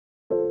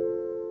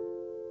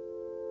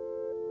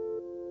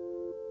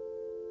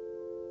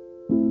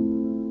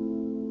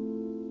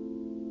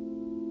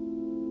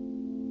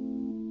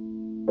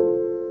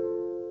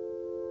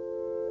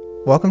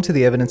Welcome to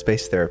the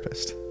Evidence-Based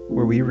Therapist,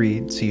 where we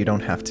read so you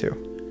don't have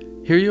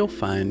to. Here you'll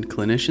find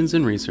clinicians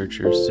and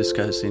researchers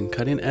discussing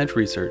cutting-edge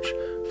research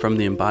from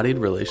the embodied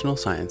relational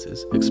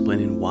sciences,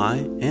 explaining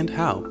why and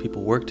how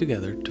people work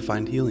together to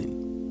find healing.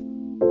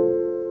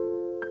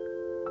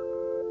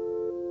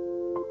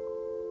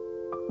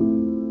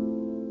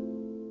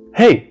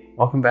 Hey,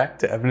 welcome back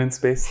to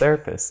Evidence-Based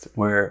Therapist,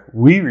 where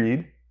we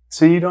read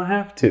so you don't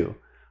have to,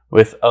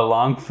 with a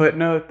long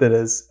footnote that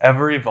is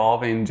ever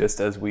evolving, just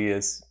as we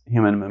as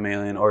human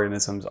mammalian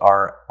organisms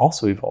are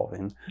also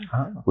evolving.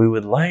 We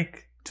would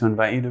like to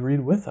invite you to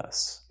read with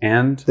us.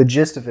 And the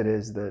gist of it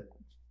is that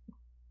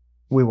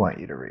we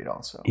want you to read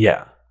also.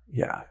 Yeah.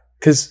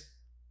 Because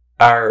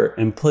our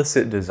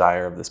implicit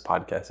desire of this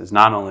podcast is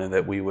not only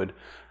that we would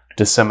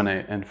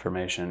disseminate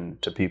information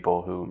to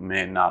people who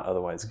may not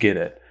otherwise get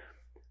it,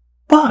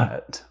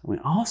 but we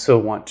also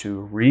want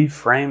to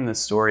reframe the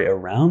story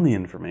around the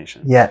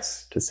information.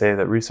 Yes. To say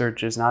that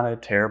research is not a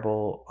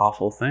terrible,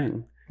 awful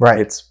thing. Right.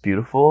 It's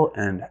beautiful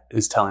and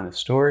is telling a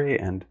story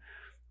and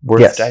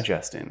worth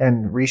digesting.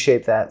 And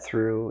reshape that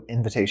through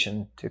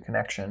invitation to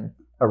connection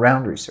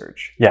around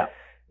research.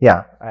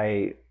 Yeah.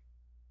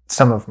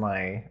 Some of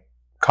my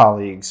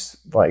colleagues,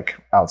 like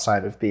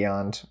outside of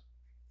Beyond,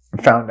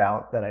 found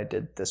out that I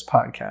did this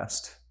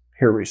podcast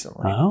here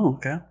recently. Oh,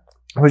 okay.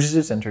 Which is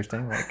just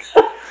interesting. Like,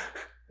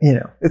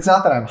 it's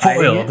not that I'm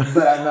hiding it,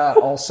 but I'm not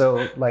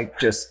also like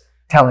just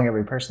telling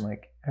every person,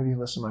 like, have you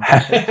listened to my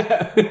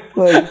podcast?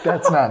 Like,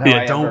 that's not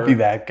how don't be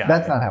that guy.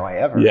 That's not how I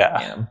ever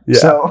am. Yeah.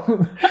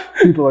 So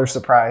people are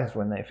surprised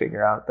when they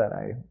figure out that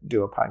I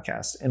do a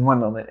podcast in one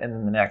moment, and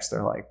then the next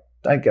they're like,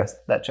 I guess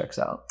that checks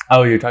out.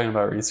 Oh, you're talking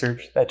about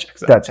research? That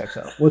checks out. That checks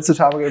out. What's the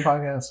topic of the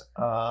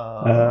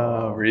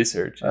podcast?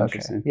 Research. Okay.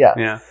 Interesting.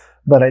 Yeah.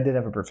 But I did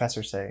have a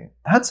professor say,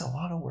 that's a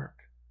lot of work.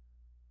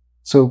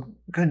 So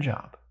good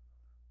job.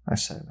 I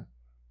said,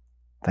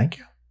 thank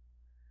you.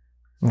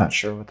 I'm not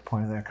sure what the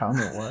point of that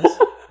comment was,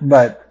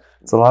 but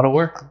it's a lot of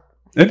work.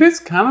 It is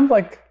kind of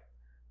like,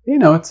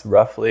 it's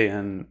roughly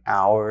an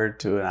hour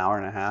to an hour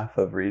and a half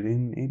of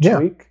reading each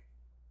week.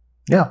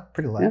 Yeah,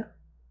 pretty light. Yeah.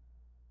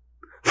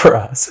 For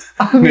us,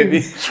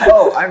 maybe.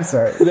 Oh, I'm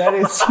sorry. That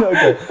is so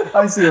good.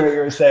 I see what you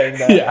were saying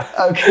now. Yeah.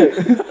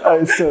 Okay.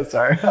 I'm so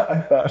sorry. I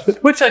thought.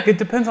 Which, it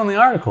depends on the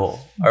article.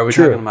 Are we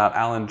talking about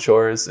Alan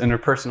Shore's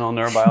interpersonal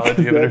neurobiology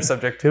of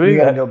intersubjectivity? You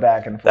got to go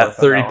back and forth.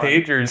 That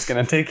 30-pager is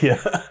going to take you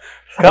a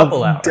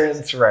couple hours.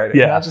 Dense writing.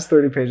 Yeah. Not just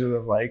 30 pages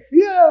of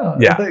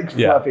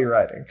fluffy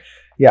writing.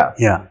 Yeah.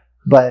 Yeah.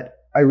 But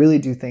I really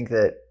do think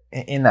that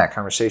in that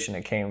conversation,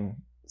 it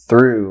came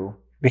through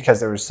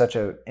because there was such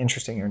an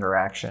interesting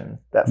interaction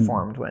that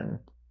formed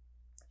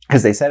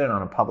because they said it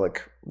on a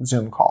public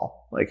Zoom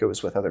call, like it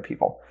was with other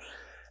people.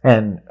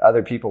 And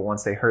other people,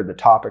 once they heard the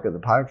topic of the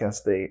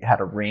podcast, they had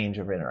a range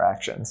of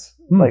interactions.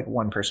 Like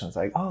one person was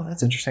like, oh,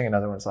 that's interesting.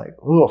 Another one's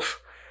like,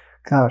 oof,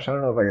 gosh, I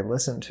don't know if I can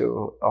listen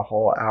to a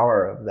whole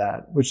hour of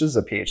that, which is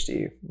a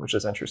PhD, which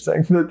is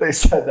interesting that they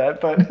said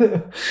that.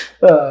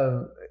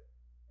 But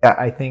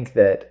I think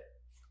that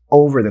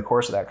over the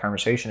course of that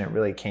conversation, it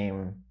really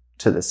came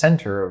to the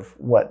center of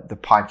what the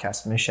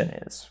podcast mission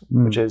is,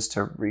 which is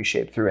to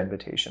reshape through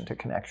invitation to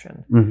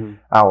connection,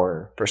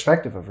 our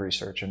perspective of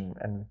research.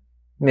 And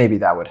maybe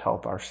that would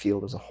help our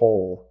field as a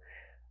whole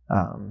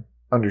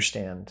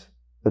understand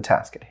the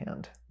task at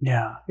hand.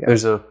 Yeah.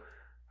 There's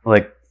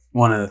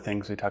one of the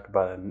things we talk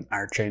about in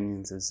our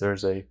trainings is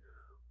there's a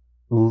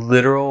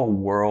literal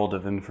world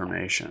of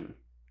information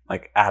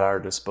like at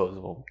our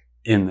disposal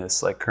in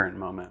this current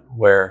moment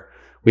where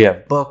we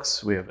have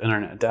books, we have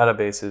internet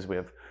databases, we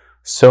have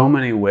so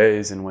many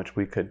ways in which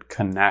we could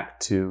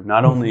connect to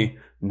not only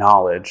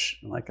knowledge,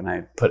 and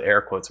I put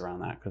air quotes around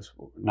that because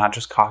not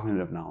just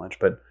cognitive knowledge,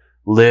 but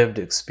lived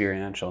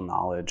experiential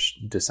knowledge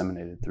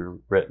disseminated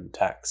through written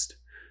text.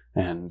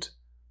 And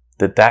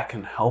that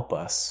can help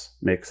us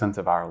make sense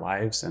of our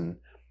lives and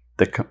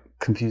the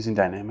confusing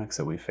dynamics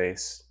that we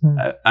face.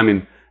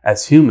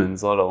 As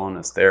humans, let alone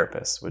as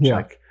therapists, which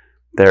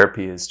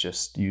therapy is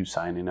just you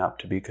signing up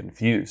to be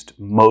confused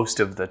most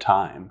of the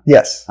time.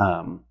 Yes.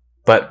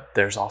 But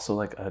there's also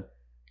a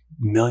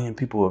million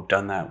people who have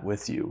done that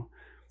with you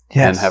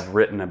and have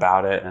written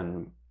about it.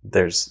 And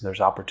there's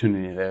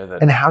opportunity there.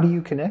 And how do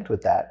you connect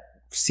with that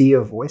sea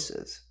of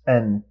voices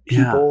and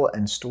people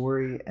and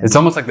story? And it's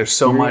almost like there's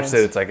so much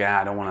that it's I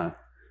don't want to.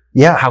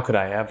 Yeah. How could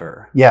I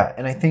ever? Yeah.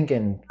 And I think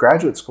in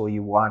graduate school,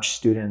 you watch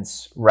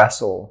students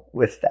wrestle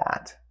with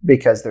that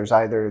because there's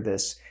either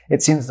this,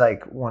 it seems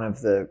like one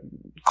of the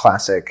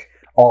classic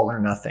all or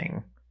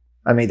nothing.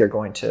 I'm either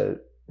going to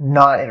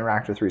not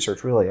interact with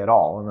research really at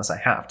all unless I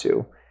have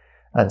to.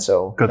 And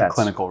so go the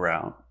clinical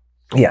route.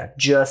 Yeah,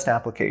 just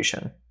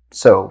application.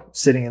 So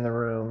sitting in the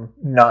room,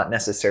 not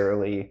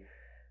necessarily,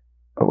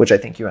 which I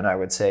think you and I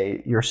would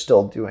say, you're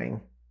still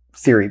doing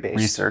theory-based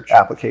research,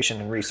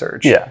 application and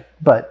research. Yeah.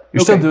 But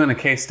you're still doing a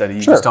case study.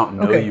 You just don't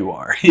know you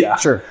are. Yeah.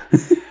 Sure.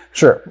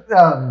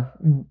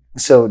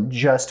 So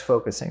just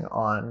focusing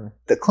on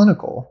the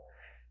clinical,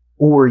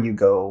 or you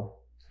go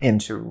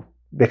into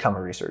become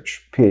a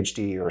research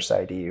PhD or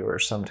PsyD or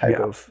some type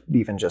of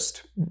even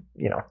just,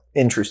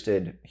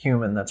 interested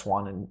human that's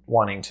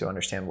wanting to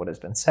understand what has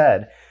been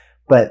said.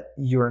 But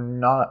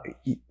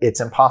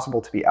it's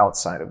impossible to be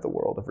outside of the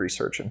world of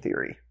research and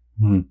theory.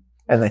 Mm.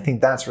 And I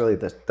think that's really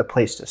the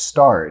place to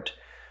start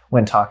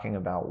when talking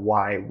about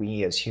why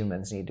we as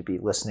humans need to be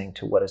listening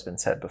to what has been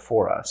said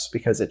before us,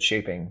 because it's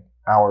shaping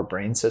our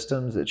brain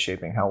systems, it's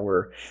shaping how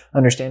we're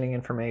understanding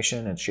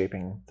information, it's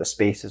shaping the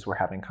spaces we're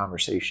having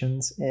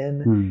conversations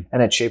in,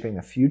 and it's shaping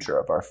the future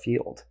of our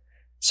field.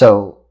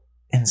 So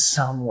in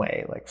some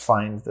way, like,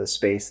 find the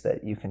space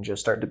that you can just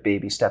start to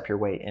baby step your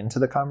way into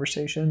the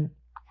conversation.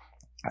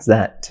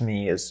 That, to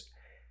me, is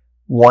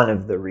one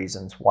of the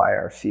reasons why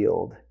our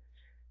field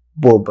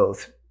will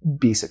both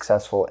be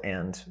successful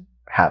and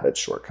have its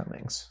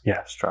shortcomings.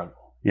 Yeah,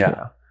 struggle.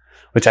 Yeah.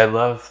 Which I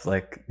love,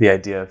 like, the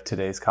idea of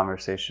today's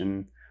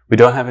conversation. We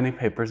don't have any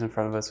papers in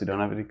front of us. We don't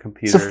have any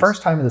computers. It's the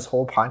first time in this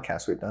whole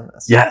podcast we've done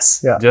this.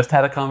 Yes. Yeah. Just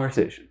had a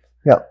conversation.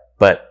 Yeah.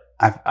 But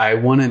I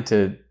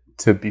wanted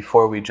to,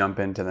 before we jump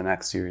into the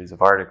next series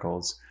of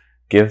articles,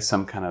 give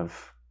some kind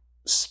of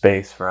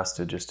space for us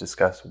to just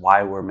discuss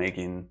why we're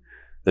making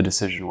the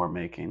decision we're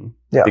making.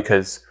 Yeah.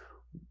 Because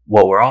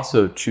what we're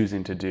also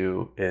choosing to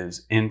do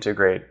is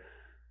integrate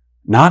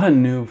not a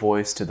new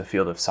voice to the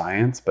field of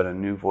science, but a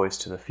new voice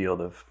to the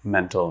field of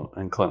mental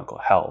and clinical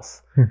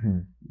health. Mm-hmm.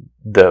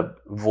 The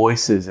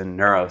voices in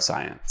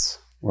neuroscience.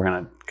 We're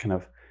going to kind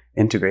of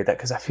integrate that,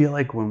 because I feel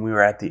like when we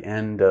were at the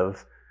end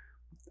of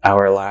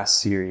our last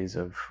series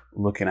of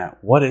looking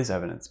at what is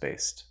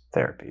evidence-based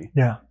therapy,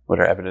 what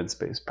are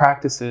evidence-based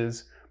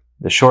practices,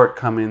 the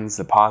shortcomings,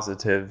 the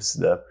positives,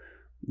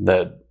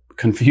 the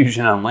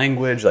confusion on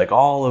language, like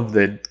all of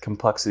the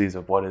complexities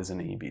of what is an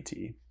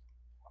EBT.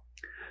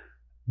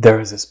 There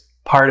was this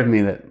part of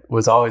me that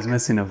was always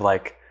missing of,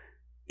 like,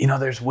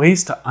 there's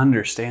ways to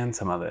understand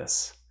some of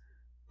this,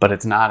 but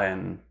it's not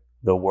in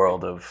the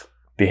world of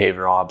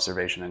behavioral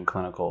observation and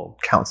clinical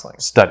counseling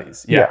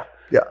studies. Yeah.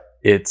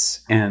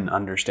 It's in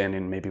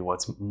understanding maybe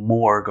what's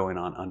more going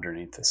on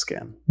underneath the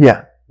skin.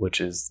 Yeah. Which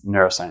is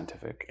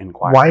neuroscientific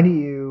inquiry. Why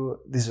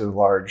these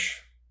are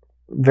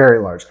very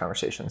large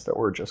conversations that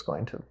we're just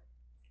going to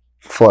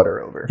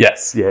flutter over.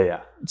 Yes.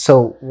 Yeah.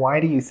 So why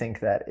do you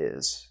think that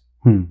is?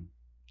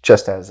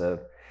 Just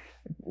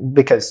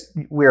because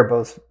we are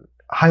both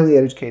highly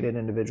educated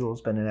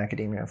individuals, been in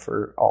academia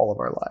for all of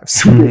our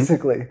lives,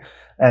 basically,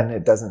 and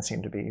it doesn't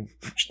seem to be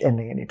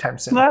ending anytime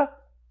soon.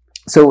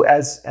 So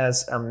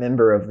as a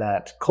member of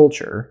that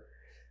culture,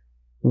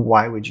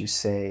 why would you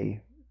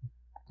say,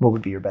 what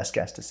would be your best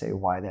guess to say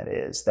why that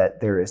is,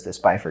 that there is this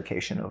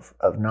bifurcation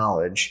of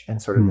knowledge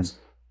and sort of this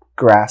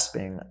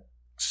grasping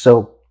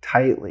so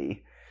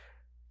tightly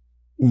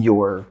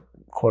your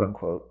quote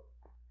unquote,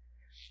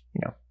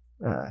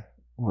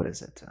 what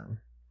is it?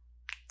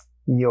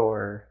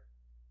 Your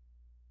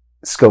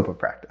scope of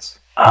practice.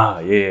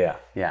 Yeah.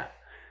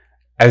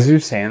 As you're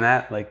saying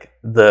that, like,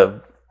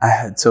 I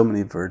had so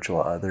many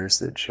virtual others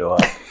that show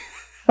up.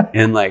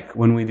 And, like,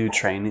 when we do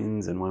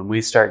trainings and when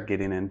we start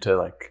getting into,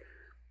 like,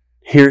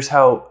 here's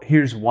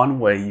one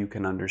way you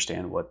can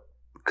understand what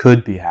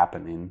could be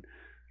happening.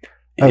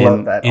 I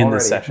love that in already.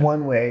 This session.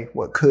 One way,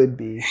 what could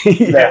be.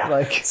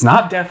 It's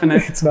not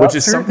definite, it's not which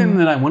is certain. something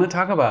that I want to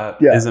talk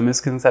about. Is a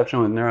misconception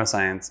with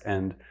neuroscience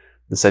and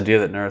this idea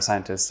that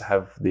neuroscientists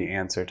have the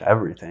answer to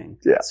everything.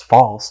 Yeah. It's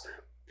false.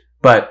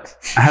 But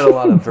I had a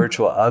lot of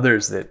virtual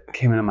others that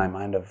came into my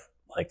mind of,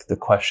 like, the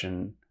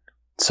question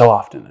so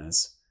often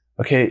is,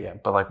 okay,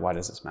 but, like, why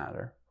does this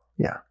matter?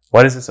 Yeah.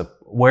 Where does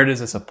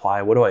this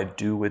apply? What do I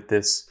do with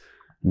this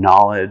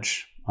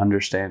knowledge,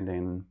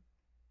 understanding?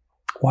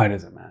 Why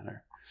does it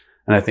matter?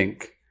 And I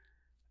think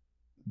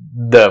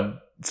the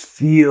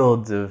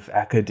fields of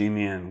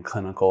academia and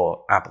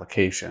clinical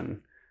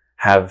application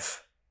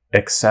have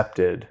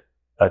accepted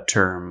a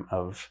term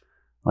of,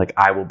 like,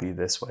 I will be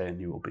this way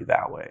and you will be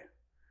that way.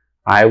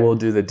 I will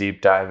do the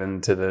deep dive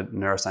into the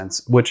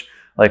neuroscience, which,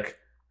 like,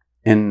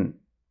 in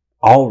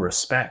all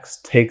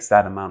respects takes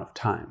that amount of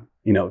time,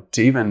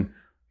 to even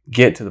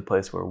get to the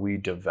place where we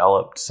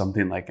developed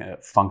something like a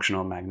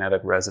functional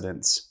magnetic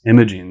resonance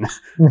imaging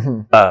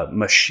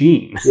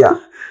machine.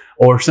 Yeah.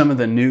 Or some of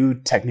the new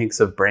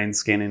techniques of brain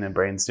scanning and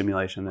brain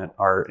stimulation that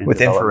are in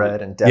with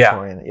infrared and depth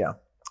oriented.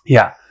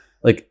 Yeah.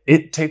 Like,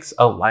 it takes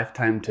a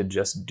lifetime to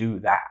just do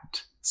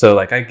that. So,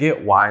 like, I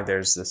get why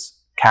there's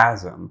this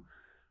chasm,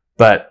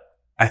 but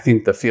I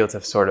think the fields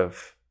have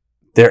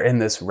they're in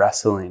this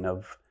wrestling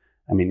of,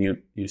 I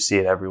mean, you see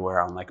it everywhere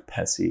on, like,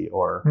 PESI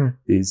or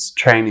these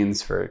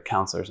trainings for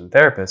counselors and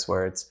therapists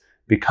where it's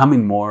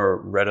becoming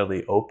more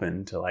readily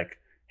open to, like,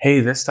 hey,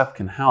 this stuff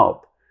can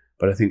help.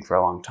 But I think for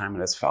a long time it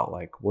has felt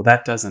like, well,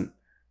 that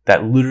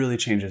literally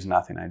changes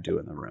nothing I do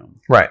in the room.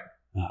 Right.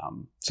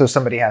 So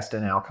somebody has to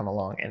now come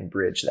along and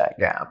bridge that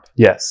gap.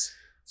 Yes.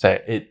 So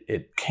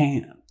it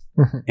can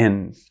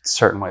in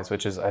certain ways,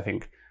 which is, I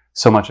think,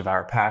 so much of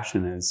our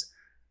passion is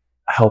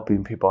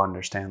helping people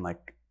understand,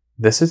 like,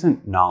 this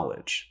isn't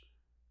knowledge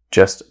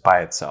just by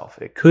itself.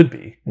 It could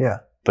be,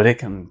 but it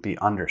can be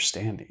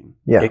understanding.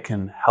 Yeah. It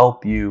can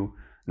help you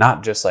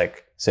not just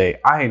like say,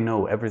 I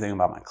know everything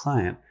about my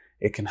client.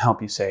 It can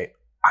help you say,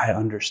 I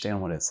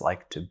understand what it's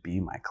like to be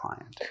my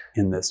client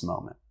in this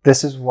moment.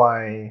 This is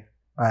why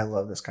I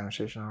love this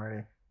conversation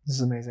already. This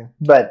is amazing.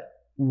 But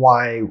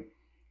why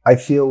I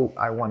feel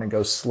I want to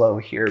go slow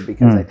here,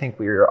 because I think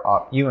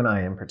you and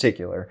I in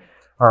particular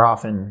are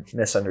often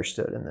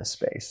misunderstood in this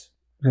space.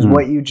 Because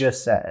what you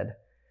just said,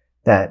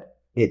 that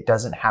it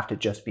doesn't have to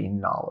just be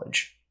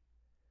knowledge.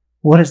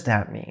 What does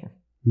that mean?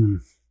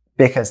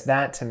 Because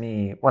that, to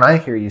me, when I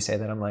hear you say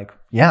that, I'm like,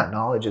 yeah,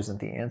 knowledge isn't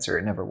the answer.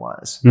 It never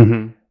was.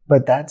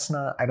 But that's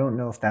not, I don't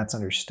know if that's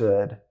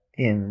understood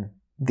in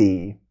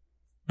the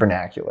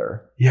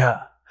vernacular.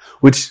 Yeah.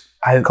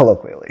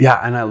 Colloquially. Yeah.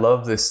 And I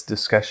love this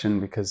discussion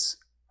because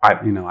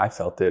I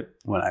felt it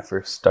when I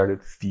first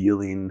started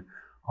feeling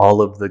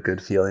all of the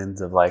good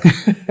feelings of like,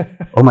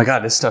 oh my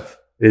God, this stuff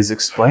is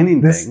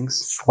explaining this things.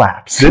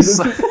 Slaps. This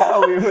is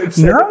how we would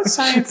say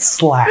neuroscience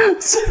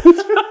slaps.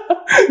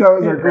 That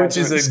was our which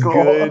is a school.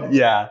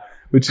 good,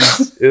 which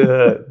is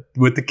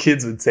what the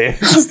kids would say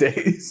these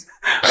days.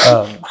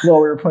 Well, we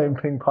were playing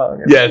ping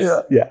pong.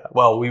 Yes,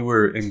 Well, we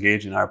were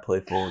engaged in our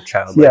playful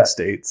childlike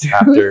states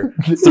after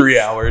 3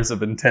 hours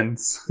of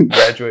intense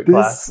graduate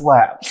class. This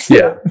slaps.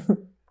 Yeah.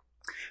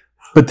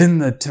 But then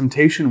the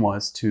temptation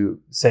was to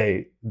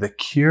say the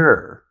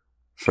cure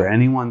for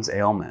anyone's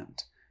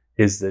ailment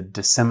is the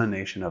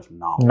dissemination of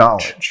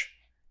knowledge.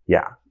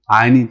 Yeah.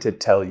 I need to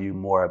tell you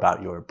more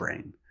about your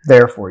brain.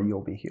 Therefore,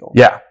 you'll be healed.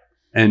 Yeah.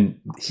 And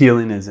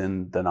healing is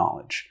in the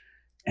knowledge.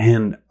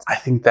 And I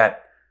think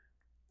that,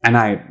 and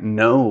I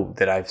know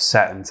that I've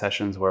sat in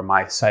sessions where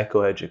my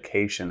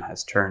psychoeducation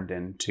has turned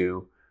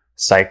into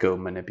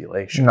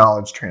psychomanipulation.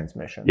 Knowledge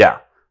transmission. Yeah.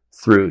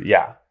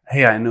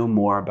 Hey, I know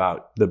more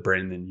about the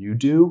brain than you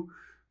do.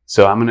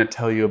 So I'm going to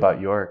tell you about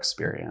your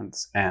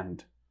experience,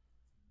 and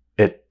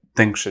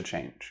things should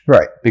change.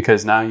 Right.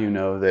 Because now you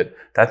know that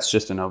that's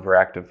just an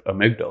overactive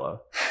amygdala.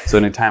 So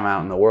anytime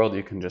out in the world,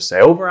 you can just say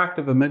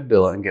overactive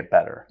amygdala and get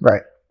better.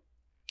 Right.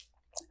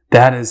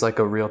 That is like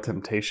a real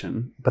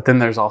temptation. But then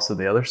there's also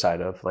the other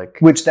side of like...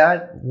 Which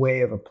that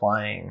way of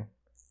applying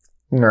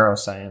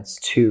neuroscience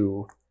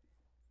to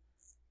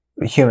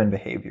human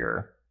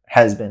behavior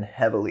has been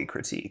heavily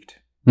critiqued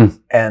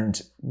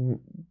and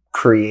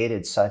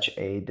created such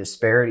a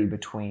disparity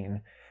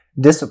between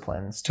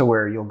disciplines to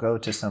where you'll go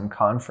to some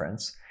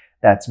conference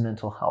that's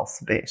mental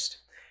health based,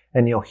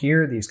 and you'll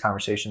hear these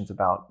conversations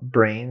about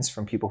brains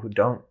from people who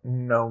don't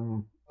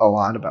know a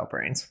lot about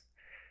brains,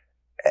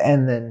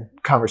 and then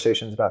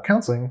conversations about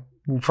counseling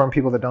from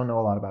people that don't know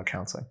a lot about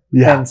counseling.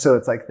 Yeah. And so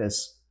it's like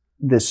this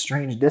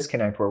strange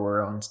disconnect where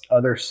we're on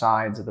other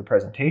sides of the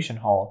presentation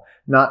hall,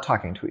 not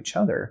talking to each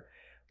other,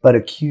 but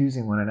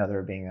accusing one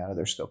another of being out of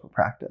their scope of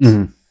practice.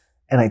 And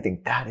I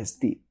think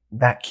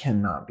that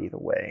cannot be the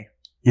way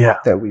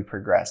that we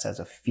progress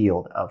as a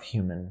field of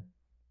human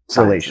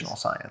relational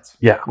science.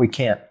 Yeah. We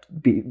can't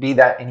be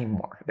that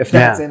anymore. If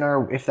that's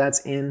if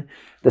that's in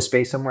the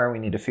space somewhere, we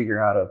need to figure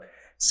out a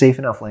safe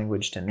enough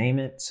language to name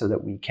it so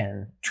that we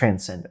can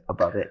transcend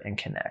above it and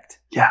connect.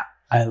 Yeah.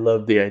 I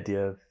love the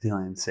idea of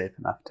feeling safe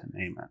enough to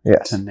name it.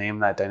 Yes. To name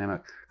that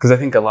dynamic. Because I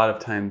think a lot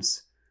of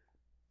times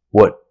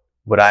what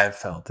I've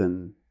felt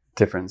in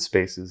different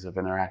spaces of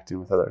interacting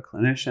with other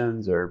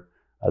clinicians or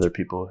other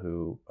people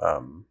who,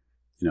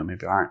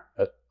 maybe aren't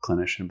a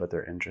clinician, but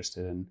they're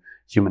interested in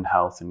human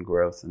health and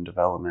growth and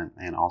development,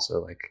 and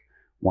also like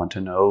want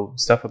to know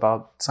stuff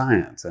about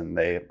science, and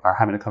they are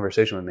having a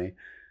conversation with me.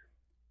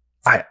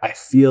 I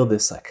feel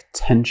this like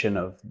tension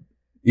of,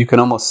 you can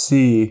almost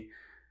see,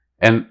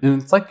 and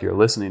it's like you're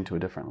listening to a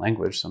different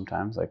language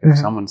sometimes. Like if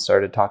someone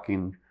started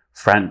talking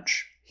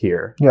French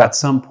here, at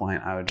some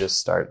point I would just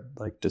start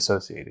like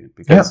dissociating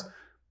because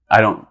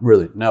I don't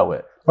really know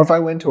it. Or if I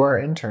went to our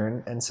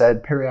intern and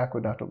said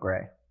periaqueductal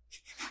gray.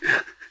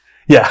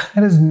 Yeah.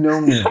 That has no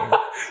meaning.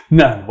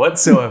 None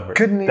whatsoever.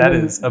 That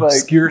is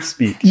obscure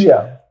speech.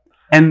 Yeah.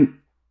 And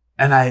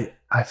I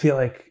feel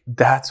like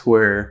that's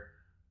where,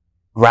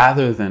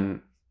 rather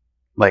than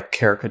like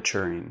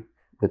caricaturing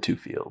the two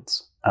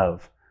fields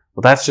of,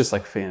 well, that's just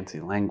like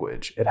fancy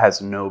language, it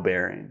has no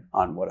bearing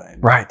on what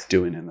I'm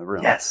doing in the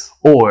room. Yes.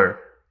 Or,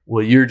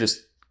 well, you're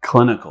just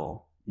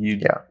clinical. You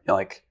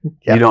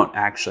don't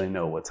actually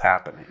know what's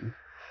happening.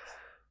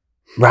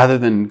 Rather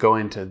than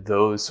going to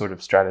those sort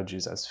of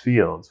strategies as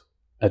fields,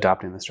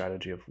 adopting the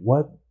strategy of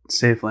what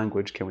safe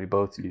language can we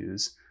both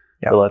use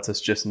that lets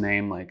us just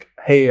name like,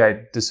 hey,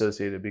 I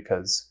dissociated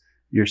because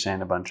you're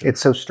saying a bunch of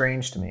it's so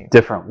strange to me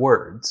different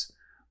words,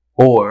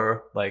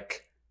 or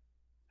like,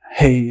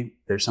 hey,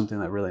 there's something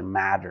that really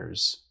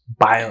matters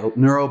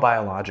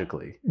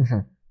neurobiologically.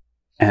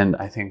 And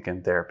I think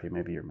in therapy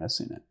maybe you're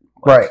missing it.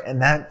 Right.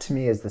 And that to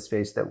me is the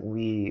space that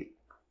we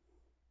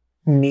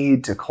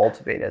need to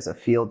cultivate as a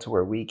field, to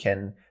where we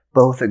can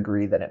both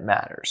agree that it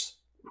matters.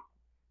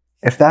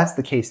 If that's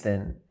the case,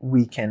 then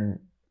we can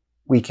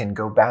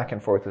go back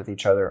and forth with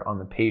each other on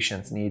the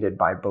patience needed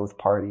by both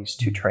parties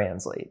to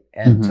translate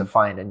and to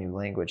find a new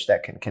language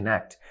that can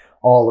connect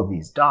all of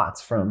these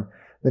dots, from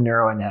the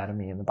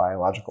neuroanatomy and the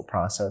biological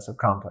process of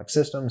complex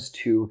systems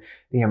to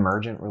the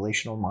emergent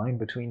relational mind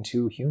between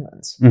two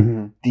humans.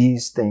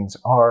 These things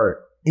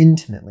are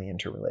intimately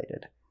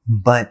interrelated.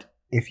 But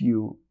if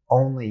you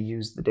only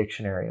use the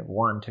dictionary of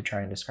one to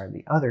try and describe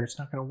the other, it's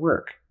not going to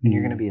work. And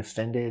you're going to be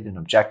offended and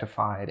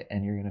objectified,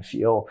 and you're going to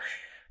feel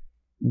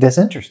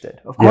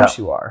disinterested. Of course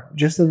you are.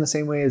 Just in the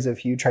same way as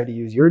if you try to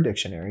use your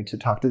dictionary to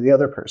talk to the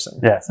other person.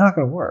 It's not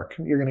going to work.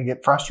 You're going to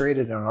get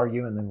frustrated and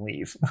argue and then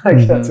leave.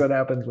 That's what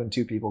happens when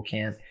two people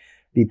can't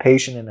be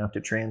patient enough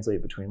to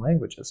translate between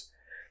languages.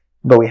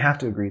 But we have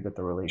to agree that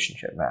the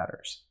relationship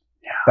matters.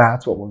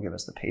 That's what will give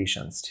us the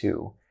patience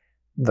to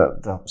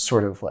the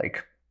sort of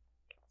like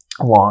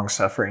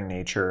long-suffering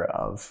nature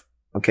of,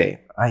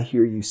 okay, I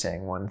hear you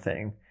saying one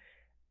thing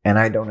and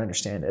I don't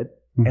understand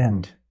it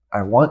and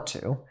I want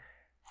to.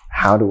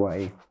 How do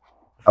I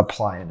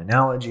apply an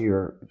analogy,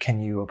 or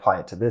can you apply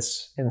it to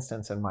this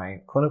instance in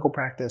my clinical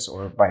practice,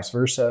 or vice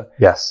versa?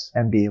 Yes.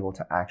 And be able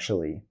to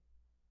actually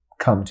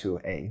come to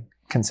a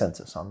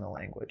consensus on the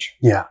language.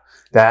 Yeah.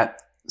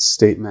 That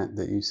statement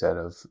that you said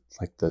of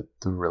like the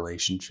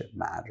relationship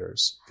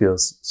matters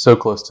feels so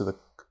close to the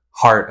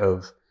heart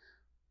of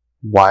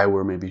why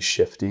we're maybe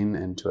shifting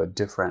into a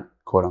different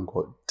quote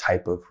unquote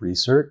type of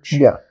research.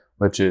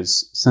 Which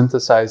is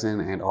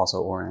synthesizing and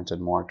also oriented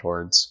more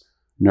towards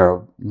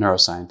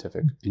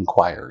neuroscientific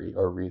inquiry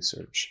or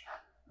research,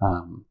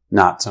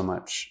 not so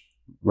much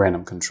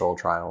random control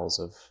trials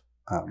of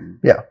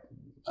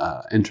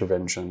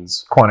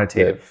interventions,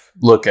 quantitative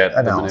look at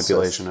analysis. The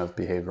manipulation of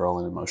behavioral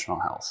and emotional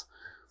health.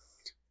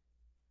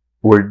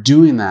 We're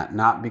doing that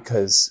not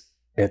because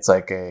it's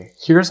like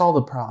here's all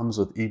the problems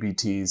with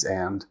EBTs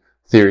and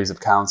theories of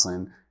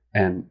counseling,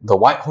 and the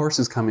white horse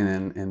is coming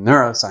in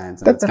neuroscience,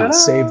 and it's going to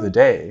save the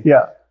day.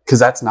 Because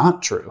that's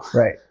not true.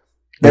 Right.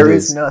 There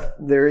is no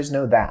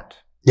that.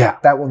 Yeah.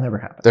 That will never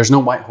happen. There's no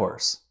white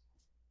horse.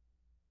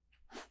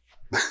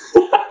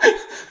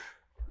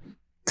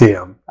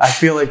 Damn. I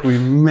feel like we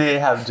may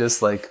have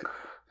just like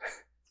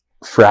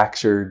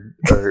fractured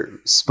or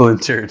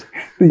splintered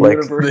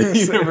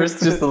the universe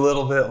just a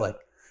little bit. Like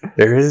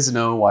there is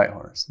no white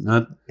horse.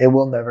 It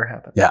will never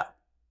happen. Yeah.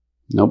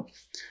 Nope.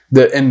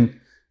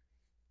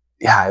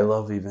 I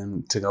love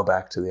even to go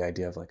back to the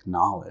idea of like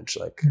knowledge,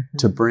 like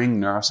to bring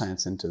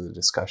neuroscience into the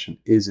discussion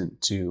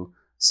isn't to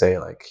say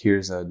like,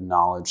 here's a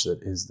knowledge that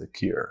is the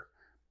cure.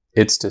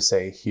 It's to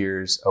say,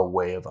 here's a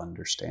way of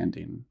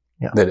understanding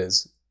that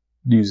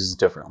uses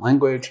different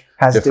language,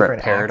 has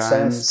different paradigms,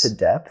 access to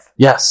depth.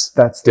 Yes.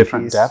 That's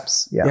different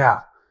depths.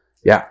 Yeah.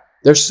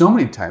 There's so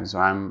many times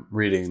when I'm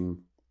reading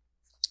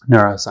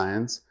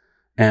neuroscience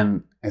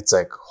and it's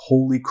like,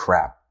 holy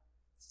crap.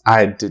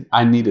 I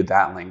needed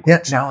that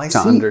language to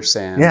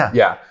understand.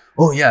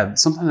 Oh yeah.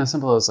 Something as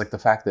simple as like the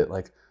fact that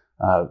like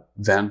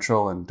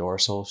ventral and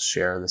dorsal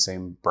share the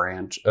same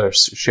branch, or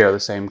share the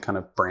same kind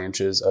of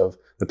branches of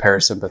the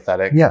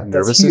parasympathetic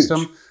nervous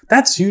system.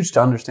 That's huge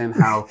to understand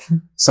how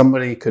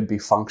somebody could be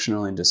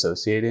functionally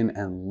dissociating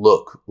and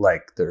look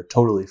like they're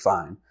totally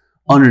fine.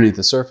 Underneath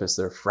the surface,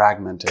 they're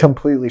fragmented.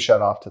 Completely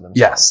shut off to themselves.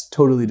 Yes,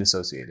 totally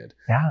dissociated.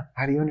 Yeah.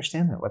 How do you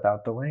understand that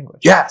without the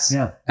language? Yes.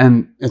 Yeah.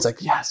 And it's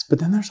like, yes. But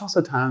then there's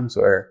also times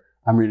where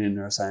I'm reading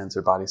neuroscience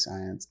or body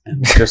science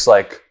and it's just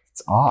like...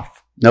 it's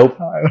off. Nope.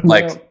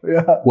 Like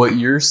what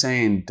you're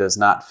saying does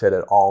not fit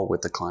at all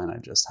with the client I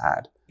just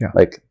had.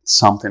 Like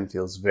something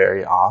feels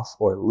very off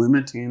or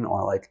limiting,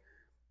 or like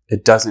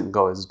it doesn't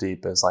go as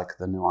deep as like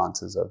the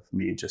nuances of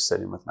me just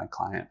sitting with my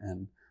client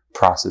and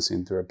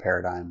processing through a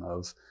paradigm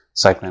of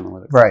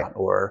psychoanalytic thought,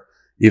 or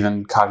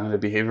even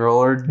cognitive behavioral,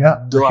 or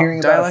hearing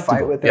about a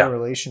fight with their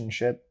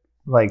relationship,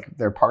 like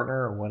their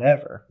partner or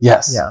whatever.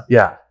 Yes.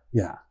 Yeah.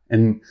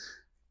 And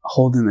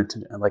holding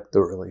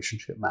the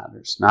relationship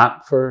matters,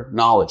 not for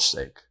knowledge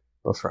sake,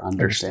 but for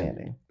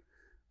understanding.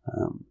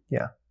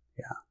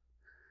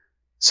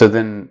 So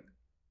then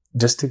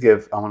just I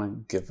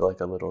want to give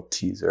like a little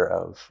teaser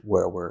of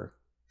where we're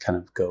kind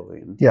of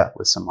going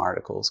with some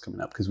articles coming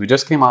up, because we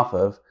just came off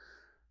of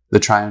the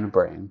Triune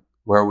Brain,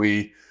 where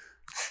we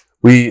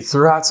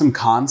threw out some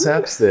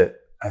concepts that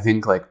I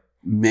think like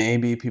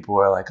maybe people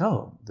were like,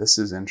 oh, this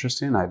is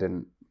interesting. I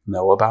didn't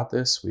know about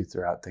this. We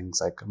threw out things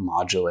like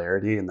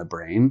modularity in the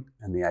brain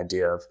and the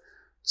idea of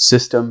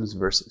systems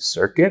versus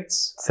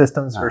circuits.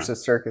 Systems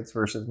versus circuits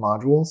versus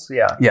modules.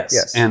 Yeah.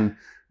 Yes. And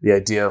the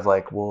idea of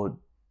like, well,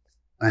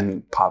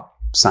 and pop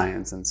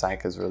science and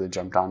psych has really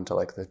jumped onto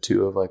like the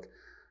two of like,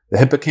 the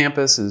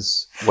hippocampus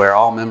is where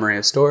all memory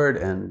is stored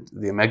and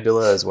the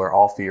amygdala is where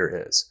all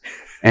fear is.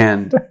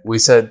 And we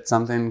said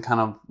something kind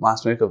of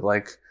last week of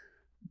like,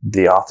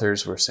 the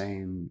authors were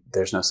saying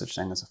there's no such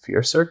thing as a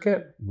fear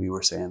circuit. We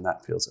were saying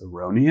that feels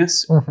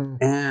erroneous.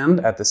 And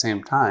at the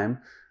same time,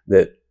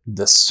 that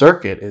the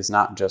circuit is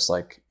not just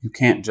like, you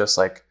can't just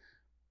like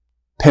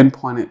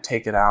pinpoint it,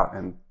 take it out,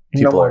 and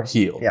people are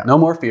healed. No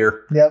more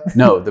fear.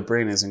 No, the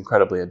brain is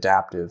incredibly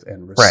adaptive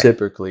and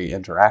reciprocally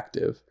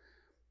interactive.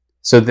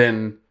 So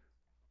then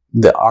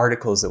the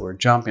articles that we're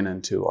jumping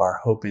into are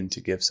hoping to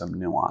give some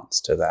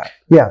nuance to that.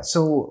 Yeah.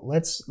 So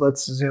let's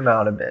zoom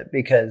out a bit,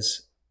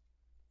 because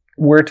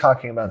we're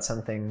talking about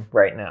something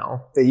right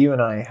now that you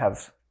and I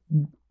have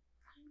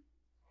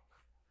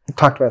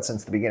talked about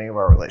since the beginning of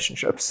our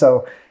relationship.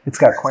 So it's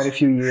got quite a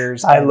few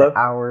years and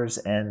hours.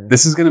 And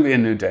this is going to be a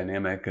new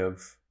dynamic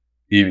of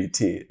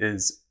EBT.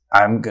 Is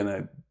I'm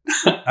gonna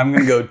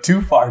go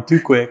too far too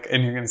quick,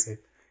 and you're gonna say,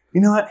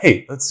 you know what?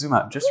 Hey, let's zoom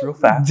out just real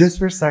fast, just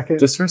for a second.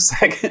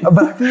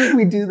 But I feel like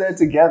we do that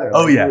together.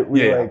 Oh, yeah.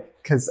 We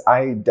like, because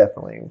I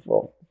definitely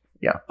will.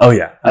 Yeah. Oh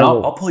yeah, and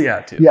I'll pull you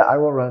out too. Yeah, I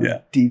will run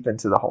deep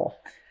into the hole.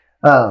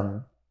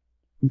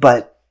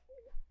 But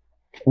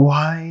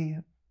why?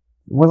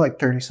 We're like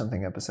 30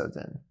 something episodes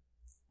in,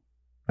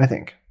 I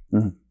think.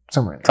 Mm-hmm.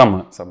 Somewhere in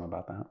there. Something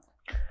about that.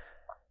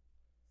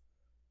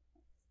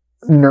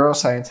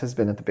 Neuroscience has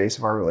been at the base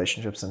of our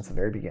relationship since the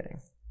very beginning.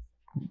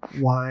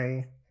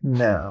 Why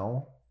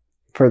now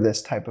for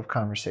this type of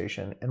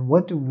conversation? And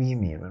what do we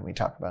mean when we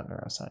talk about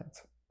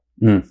neuroscience?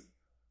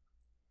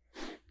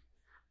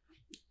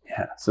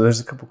 Yeah, so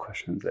there's a couple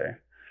questions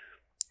there.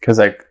 Because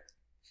like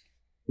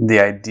the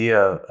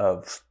idea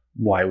of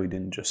why we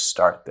didn't just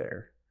start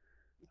there,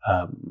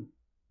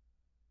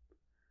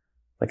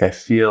 like I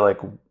feel like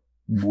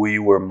we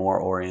were more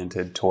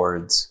oriented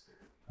towards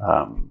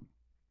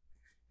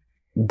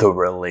the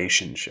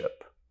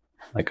relationship,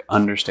 like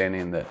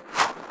understanding that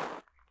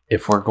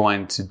if we're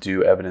going to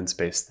do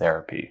evidence-based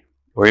therapy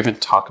or even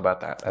talk about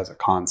that as a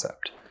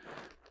concept,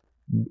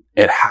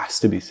 it has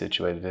to be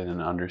situated in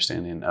an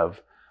understanding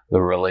of the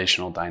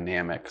relational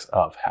dynamics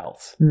of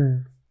health.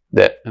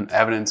 That an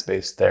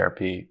evidence-based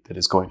therapy that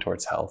is going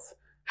towards health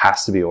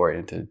has to be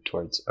oriented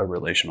towards a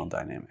relational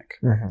dynamic.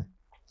 Mm-hmm.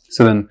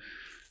 So then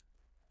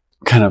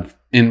kind of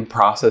in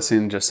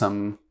processing just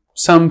some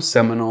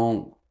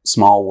seminal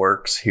small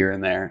works here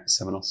and there,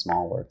 seminal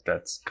small work,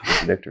 that's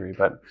contradictory,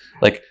 but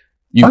like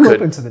I'm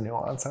open to the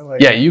nuance. I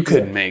like you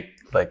could make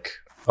like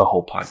a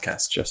whole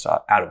podcast just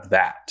out of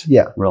that.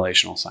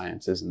 Relational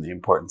sciences and the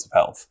importance of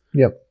health.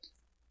 Yep.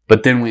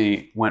 But then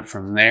we went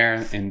from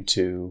there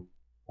into,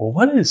 well,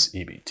 what is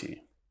EBT?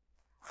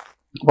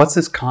 What's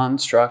this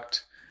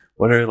construct?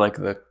 What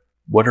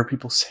are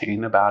people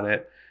saying about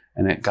it?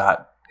 And it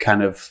got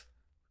kind of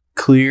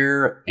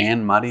clear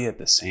and muddy at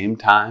the same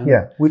time.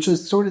 Yeah, which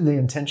is sort of the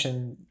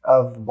intention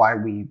of why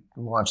we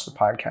launched the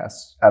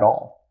podcast at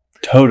all.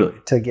 Totally.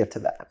 To get to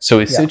that. So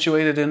we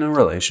situate it in a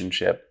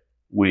relationship.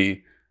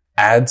 We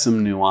add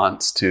some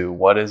nuance to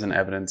what is an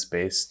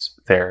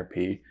evidence-based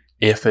therapy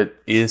if it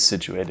is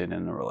situated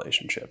in a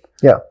relationship.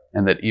 Yeah.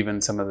 And that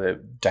even some of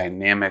the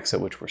dynamics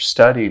at which we're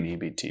studying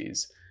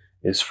EBTs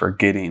is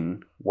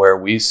forgetting where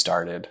we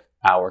started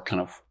our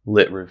kind of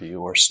lit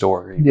review or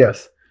story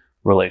with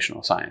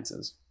relational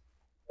sciences.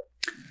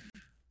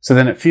 So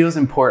then it feels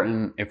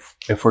important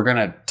if we're going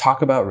to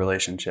talk about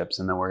relationships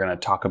and then we're going to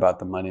talk about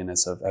the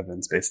muddiness of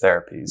evidence-based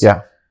therapies.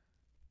 Yeah.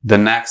 The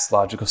next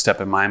logical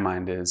step in my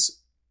mind is,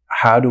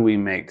 how do we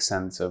make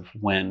sense of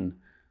when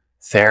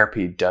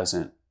therapy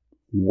doesn't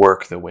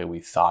work the way we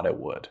thought it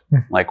would?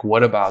 Like,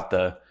 what about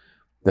the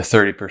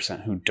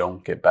 30% who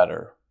don't get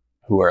better,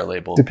 who are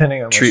labeled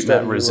depending on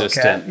treatment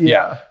resistant?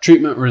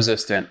 Treatment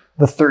resistant.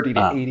 The 30 to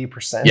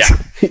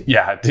 80%.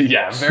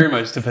 Yeah, very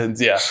much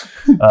depends. Yeah.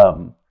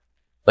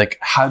 Like,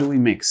 how do we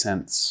make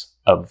sense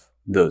of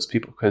those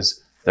people?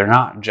 Because they're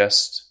not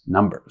just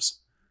numbers.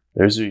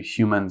 There's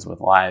humans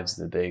with lives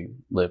that they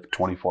live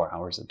 24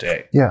 hours a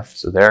day. Yeah.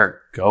 So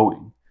they're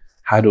going.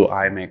 How do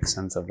I make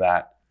sense of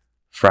that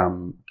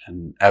from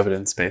an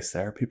evidence-based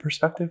therapy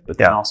perspective, but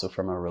then also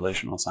from a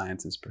relational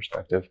sciences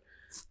perspective?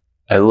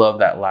 I love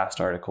that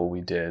last article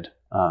we did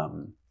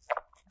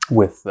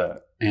with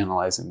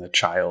analyzing the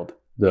child,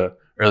 the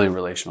early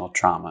relational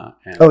trauma,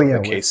 and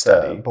the case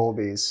study.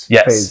 Bowlby's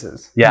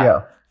phases.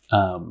 Yeah.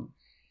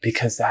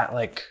 Because that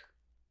like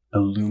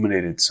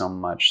illuminated so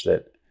much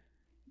that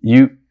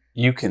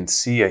you can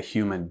see a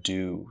human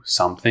do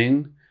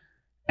something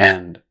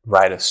and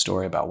write a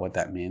story about what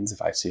that means.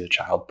 If I see a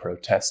child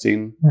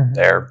protesting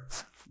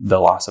the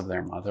loss of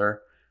their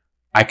mother,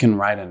 I can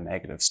write a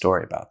negative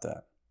story about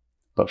that.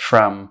 But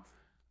from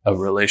a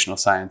relational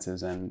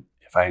sciences, and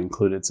if I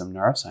included some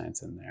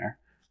neuroscience in there,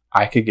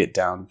 I could get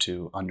down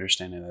to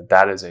understanding that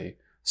that is a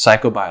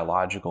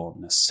psychobiological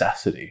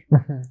necessity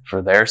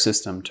for their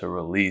system to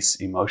release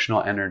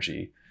emotional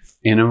energy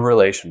in a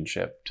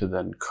relationship to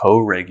then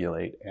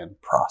co-regulate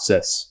and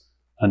process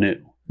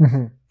anew.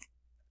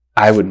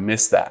 I would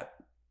miss that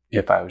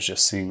if I was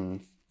just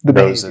seeing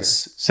those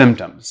as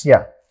symptoms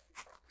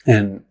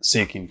and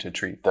seeking to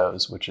treat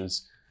those, which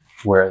is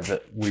where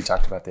we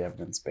talked about the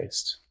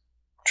evidence-based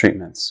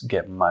treatments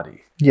get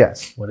muddy.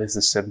 Yes. What is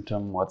the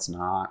symptom? What's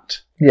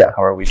not? Yeah.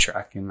 How are we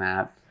tracking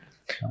that?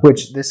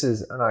 Which this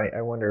is, and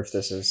I wonder if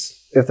this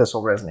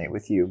will resonate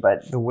with you,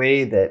 but the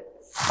way that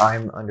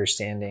I'm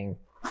understanding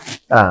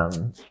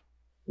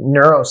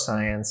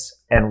neuroscience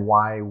and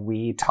why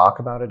we talk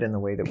about it in the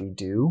way that we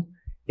do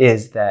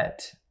is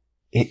that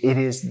it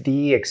is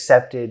the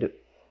accepted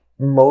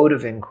mode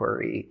of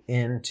inquiry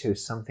into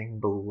something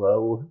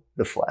below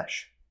the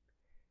flesh.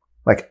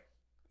 Like,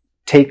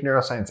 take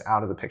neuroscience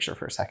out of the picture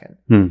for a second.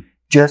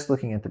 just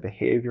looking at the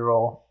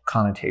behavioral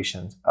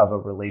connotations of a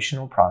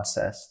relational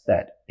process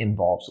that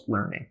involves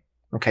learning.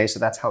 Okay, so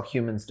that's how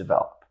humans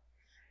develop.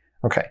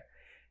 Okay,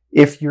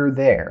 if you're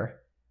there,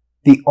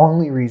 the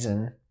only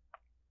reason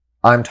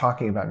I'm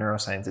talking about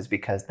neuroscience is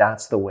because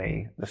that's the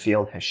way the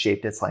field has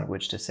shaped its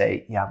language to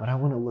say, yeah, but I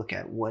want to look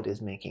at what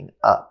is making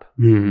up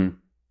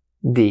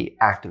the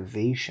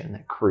activation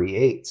that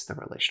creates the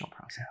relational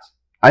process.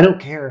 I don't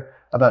care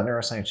about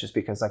neuroscience just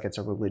because like it's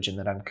a religion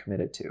that I'm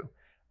committed to.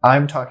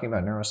 I'm talking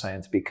about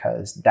neuroscience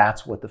because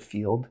that's what the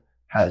field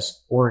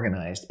has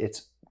organized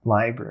its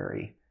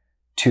library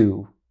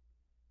to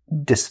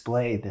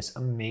display this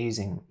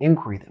amazing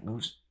inquiry that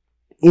moves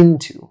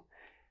into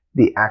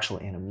the actual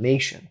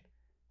animation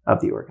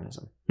of the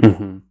organism.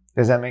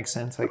 Does that make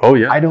sense? Like, oh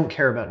yeah. I don't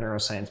care about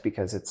neuroscience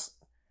because it's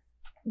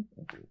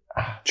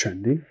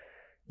trendy.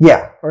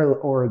 Yeah,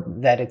 or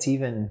that it's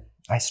even.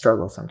 I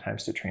struggle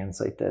sometimes to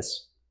translate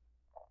this.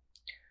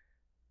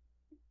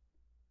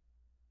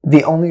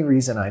 The only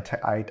reason I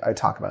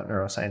talk about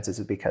neuroscience is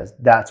because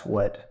that's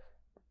what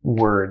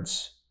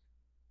words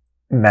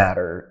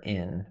matter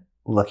in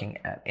looking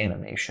at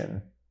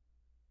animation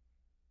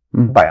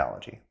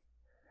biology.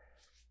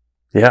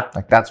 Yeah.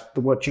 Like that's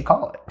what you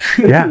call it.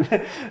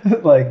 Yeah.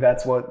 Like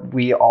that's what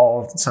we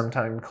all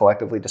sometime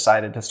collectively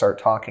decided to start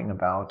talking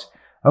about.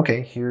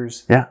 Okay,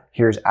 here's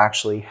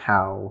actually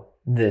how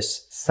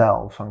this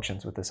cell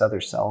functions with this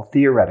other cell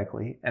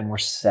theoretically, and we're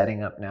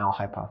setting up now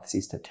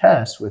hypotheses to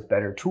test with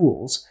better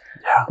tools.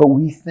 Yeah. But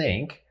we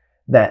think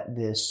that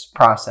this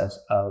process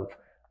of,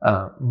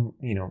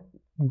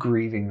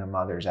 grieving the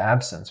mother's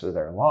absence or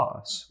their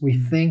loss, we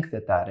think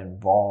that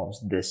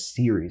involves this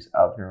series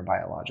of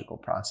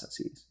neurobiological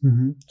processes.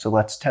 So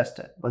let's test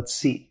it. Let's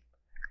see.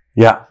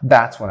 Yeah.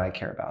 That's what I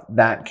care about.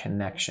 That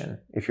connection,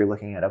 if you're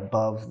looking at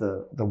above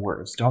the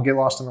words, don't get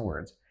lost in the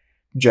words,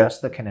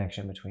 just the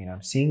connection between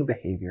I'm seeing a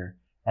behavior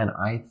and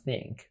I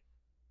think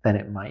that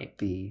it might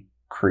be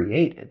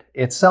created.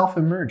 It's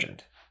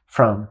self-emergent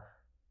from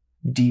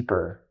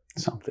deeper,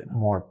 something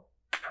more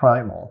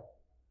primal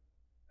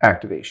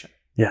activation.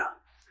 Yeah.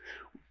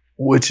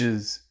 Which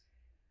is,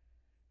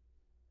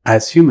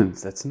 as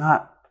humans, that's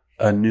not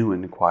a new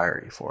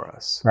inquiry for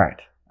us. Right.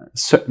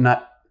 So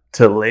not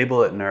to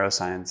label it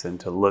neuroscience and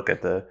to look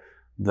at the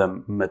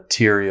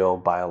material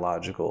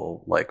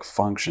biological like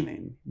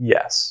functioning.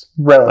 Yes.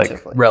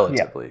 Relatively.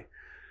 Yeah.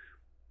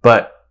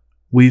 But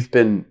we've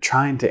been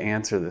trying to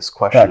answer this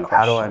question of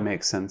how do I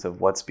make sense of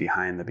what's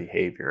behind the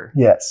behavior?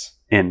 Yes.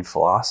 In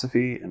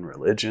philosophy, in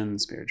religion,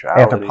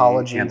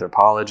 spirituality,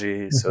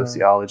 anthropology,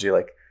 sociology,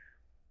 like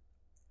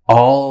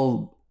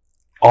all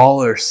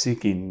are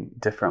seeking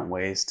different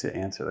ways to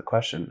answer the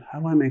question, how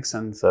do I make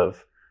sense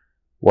of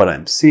what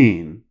I'm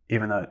seeing,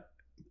 even though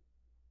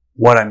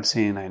what I'm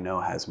seeing I know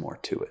has more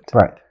to it.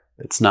 Right.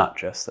 It's not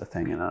just the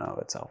thing in and of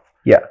itself.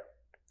 Yeah.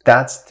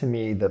 That's to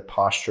me the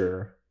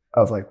posture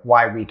of like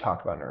why we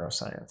talk about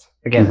neuroscience.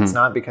 Again, it's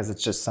not because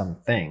it's just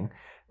something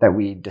that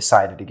we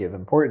decided to give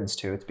importance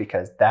to. It's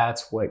because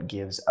that's what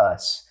gives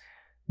us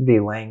the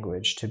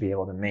language to be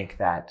able to make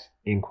that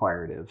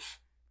inquisitive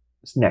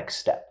next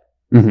step.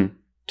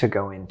 To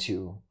go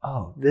into,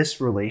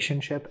 this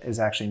relationship is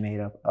actually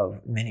made up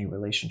of many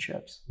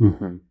relationships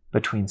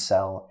between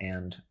cell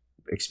and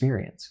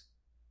experience.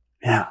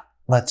 Yeah.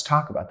 Let's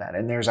talk about that.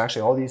 And there's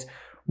actually all these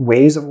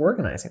ways of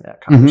organizing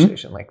that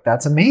conversation. Like,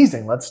 that's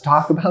amazing. Let's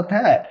talk about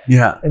that.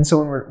 Yeah. And so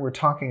when we're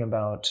talking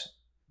about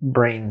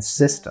brain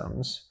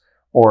systems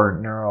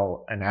or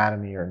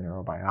neuroanatomy or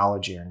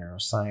neurobiology or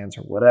neuroscience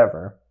or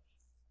whatever,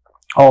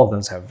 all of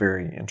those have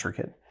very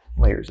intricate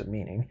layers of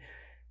meaning.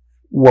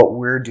 What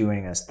we're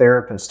doing as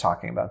therapists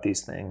talking about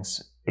these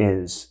things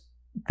is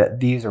that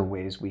these are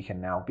ways we can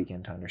now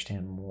begin to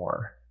understand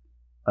more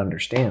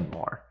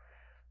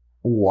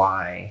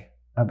why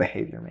a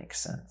behavior makes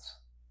sense.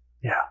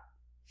 Yeah.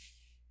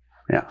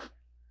 Yeah.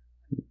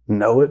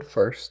 Know it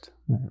first.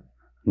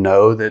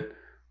 Know that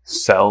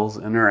cells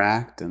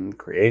interact and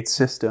create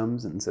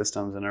systems, and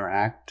systems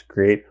interact to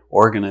create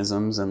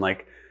organisms, and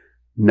like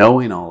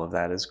knowing all of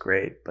that is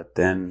great, but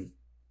then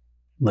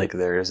like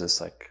there is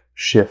this like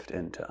shift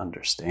into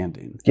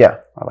understanding. Yeah.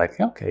 Or like,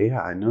 okay,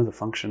 yeah, I know the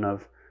function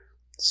of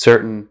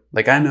certain,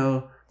 like I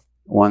know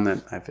one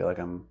that I feel like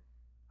I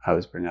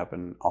always bring up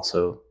and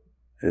also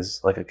is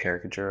like a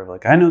caricature of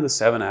like, I know the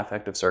 7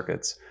 affective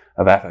circuits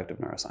of affective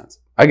neuroscience.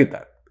 I get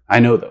that. I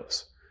know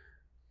those.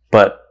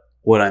 But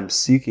what I'm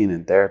seeking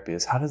in therapy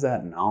is how does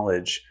that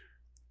knowledge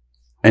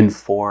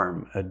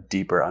inform a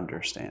deeper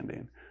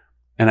understanding?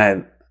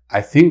 And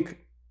I think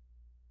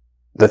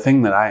the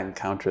thing that I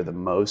encounter the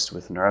most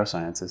with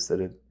neuroscience is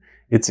that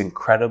it's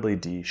incredibly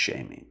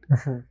de-shaming.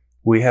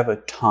 We have a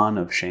ton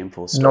of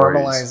shameful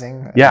stories.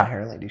 Normalizing and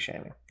inherently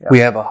de-shaming. Yeah.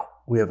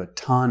 We have a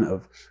ton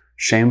of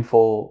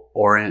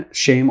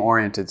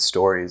shame-oriented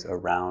stories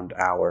around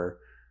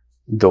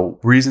the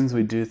reasons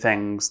we do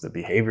things, the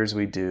behaviors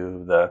we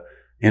do, the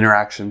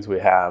interactions we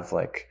have.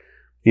 Like,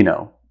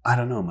 I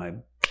don't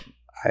know,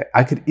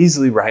 I could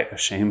easily write a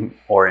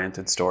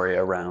shame-oriented story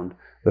around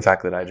the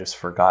fact that I just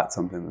forgot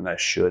something that I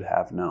should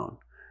have known.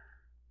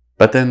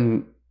 But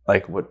then,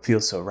 like, what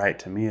feels so right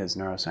to me is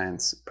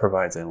neuroscience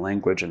provides a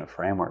language and a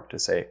framework to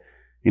say,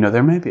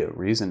 there may be a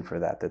reason for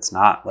that. That's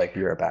not like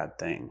you're a bad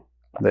thing,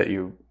 that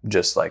you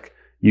just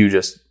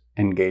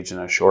engaged in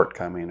a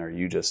shortcoming, or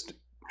you just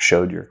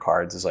showed your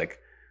cards. Is like,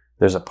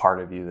 there's a part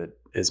of you that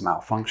is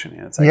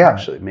malfunctioning. It's like,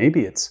 actually,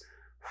 maybe it's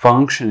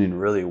functioning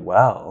really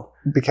well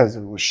because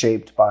it was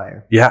shaped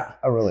by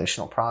a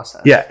relational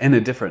process. Yeah, in a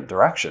different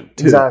direction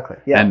too. Exactly.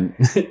 Yeah. And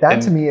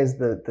that to me is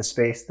the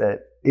space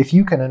that, if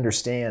you can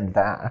understand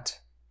that,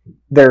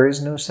 there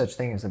is no such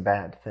thing as a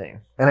bad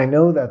thing. And I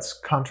know that's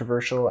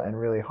controversial and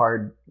really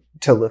hard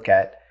to look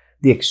at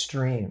the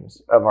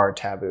extremes of our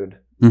tabooed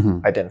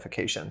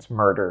identifications,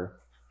 murder,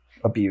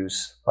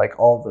 abuse, like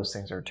all of those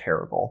things are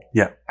terrible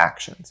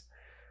actions.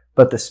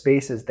 But the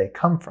spaces they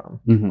come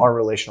from are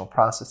relational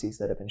processes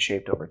that have been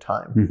shaped over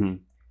time.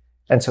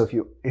 And so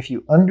if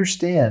you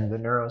understand the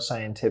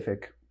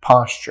neuroscientific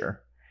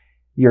posture,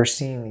 you're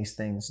seeing these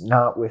things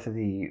not with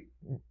the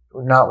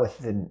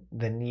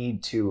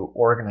need to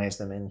organize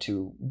them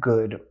into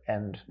good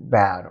and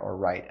bad or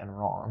right and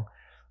wrong,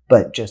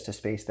 but just a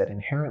space that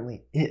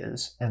inherently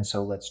is. And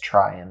so let's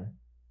try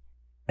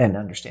and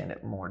understand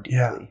it more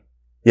deeply.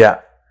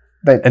 Yeah.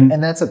 But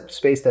and that's a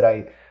space that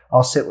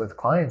I'll sit with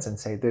clients and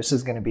say, this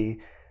is going to be,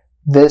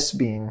 this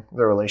being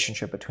the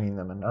relationship between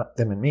them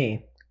and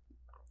me,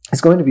 is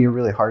going to be a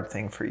really hard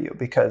thing for you,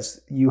 because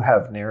you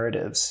have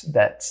narratives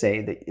that say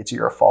that it's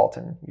your fault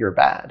and you're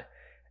bad.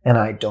 And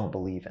I don't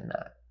believe in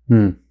that.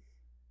 And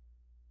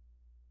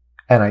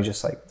I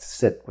just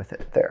sit with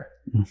it there.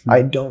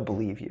 I don't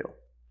believe you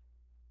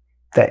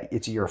that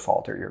it's your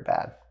fault or you're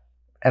bad.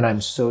 And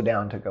I'm so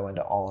down to go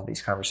into all of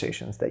these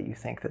conversations that you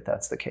think that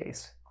that's the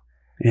case.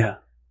 Yeah.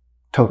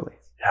 Totally.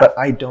 Yeah. But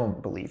I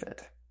don't believe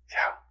it.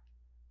 Yeah.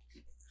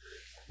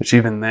 Which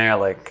even there,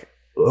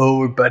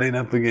 we're butting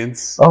up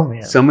against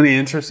so many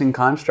interesting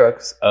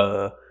constructs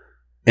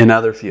in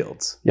other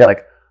fields. Yep.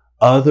 Like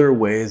other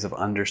ways of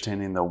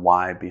understanding the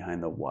why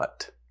behind the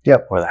what.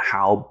 Yep. Or the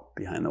how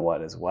behind the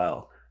what as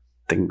well.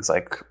 Things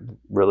like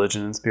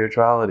religion and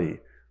spirituality,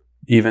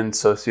 even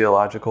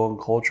sociological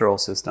and cultural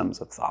systems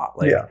of thought.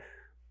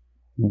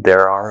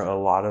 There are a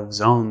lot of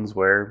zones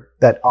where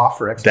that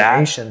offer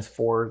explanations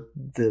for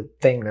the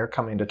thing they're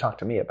coming to talk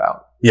to me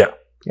about. Yeah.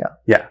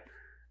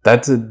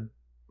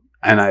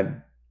 And I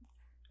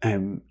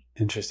am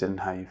interested in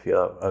how you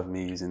feel of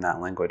me using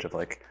that language of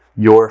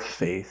your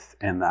faith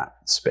in that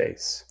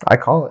space. I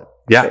call it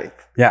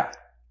faith. Yeah.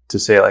 To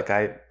say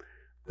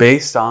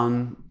based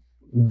on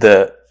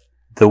the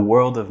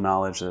world of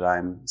knowledge that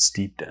I'm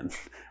steeped in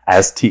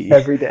as T.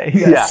 Every day.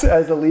 Yes. Yeah.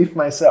 As a leaf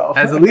myself.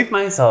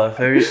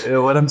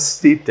 What I'm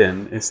steeped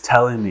in is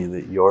telling me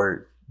that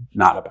you're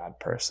not a bad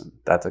person.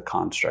 That's a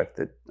construct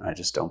that I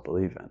just don't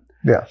believe in.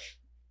 Yeah.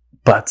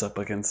 Butts up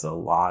against a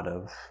lot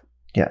of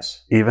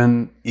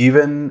even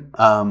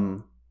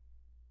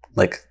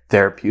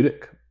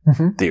therapeutic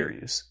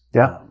theories.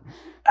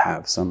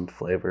 Have some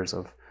flavors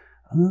of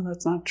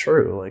that's not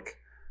true.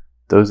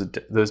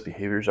 Those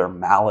behaviors are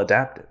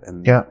maladaptive,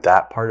 and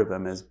that part of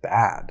them is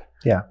bad.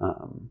 Yeah.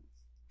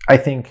 I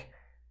think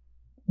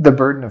the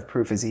burden of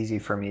proof is easy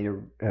for me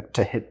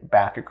to hit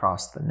back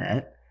across the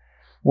net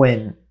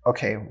when,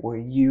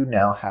 you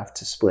now have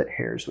to split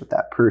hairs with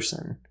that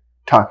person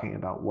talking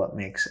about what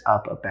makes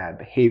up a bad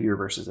behavior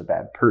versus a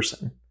bad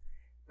person.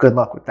 Good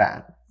luck with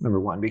that, number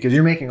one, because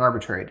you're making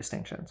arbitrary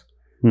distinctions.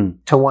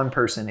 To one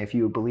person, if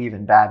you believe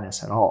in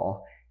badness at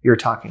all, you're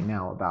talking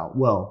now about,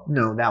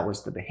 no, that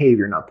was the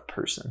behavior, not the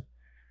person.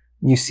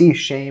 You see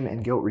shame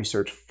and guilt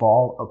research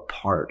fall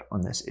apart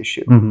on this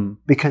issue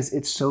because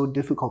it's so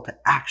difficult to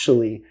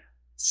actually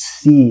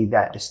see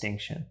that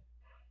distinction.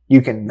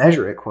 You can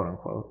measure it, quote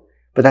unquote,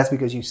 but that's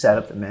because you set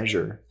up the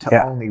measure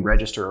to only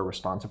register a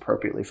response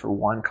appropriately for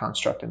one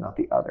construct and not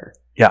the other.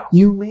 Yeah.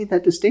 You made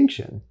that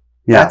distinction.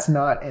 Yeah. That's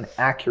not an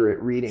accurate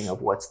reading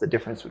of what's the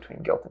difference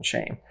between guilt and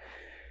shame.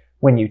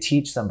 When you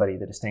teach somebody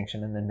the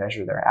distinction and then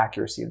measure their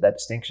accuracy of that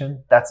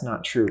distinction, that's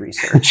not true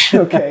research.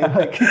 Okay.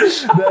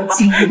 That's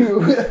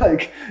you.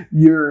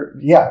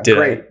 Did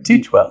great. I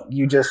teach well?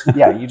 You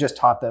just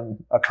taught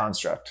them a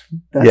construct.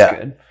 That's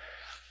good.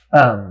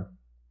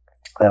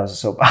 That was a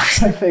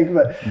soapbox, I think,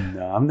 but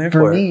no, I'm there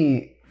for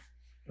me.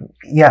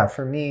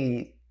 For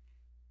me,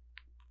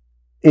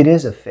 it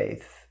is a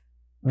faith,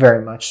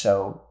 very much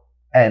so.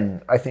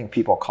 And I think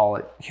people call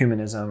it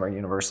humanism or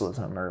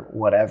universalism or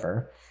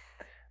whatever.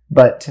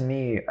 But to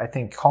me, I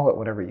think call it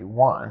whatever you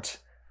want.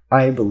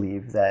 I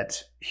believe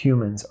that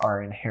humans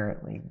are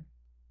inherently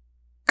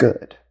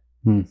good.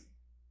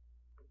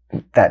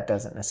 That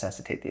doesn't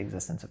necessitate the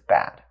existence of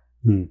bad.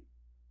 Yeah.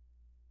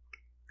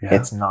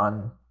 It's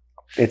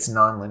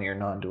non-linear,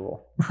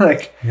 non-dual.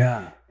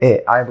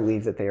 I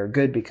believe that they are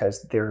good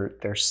because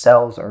their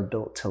cells are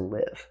built to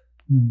live.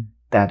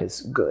 That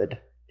is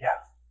good. Yeah.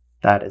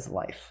 That is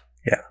life.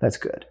 Yeah. That's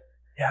good.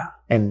 Yeah.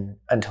 And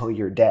until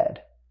you're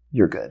dead,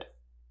 you're good.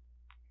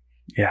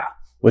 Yeah.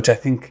 Which I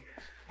think,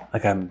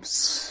 I'm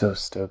so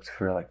stoked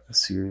for the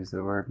series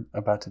that we're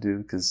about to do,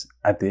 because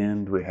at the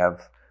end we're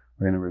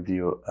going to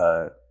review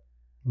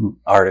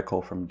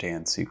article from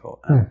Dan Siegel.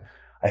 And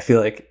I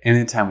feel like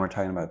anytime we're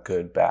talking about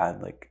good,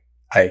 bad, like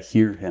I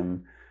hear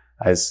him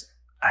as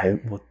I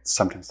will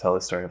sometimes tell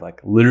the story of like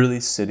literally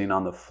sitting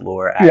on the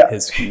floor at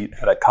his feet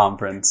at a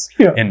conference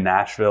in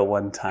Nashville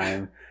one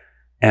time.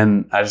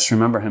 And I just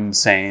remember him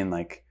saying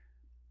like,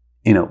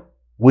 you know,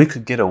 we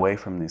could get away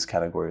from these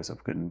categories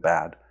of good and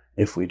bad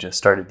if we just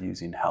started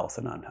using health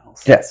and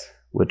unhealth. Yes.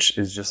 Which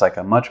is just like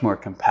a much more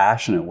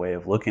compassionate way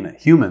of looking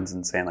at humans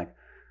and saying like,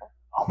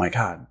 oh my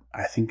God,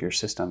 I think your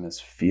system is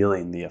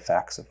feeling the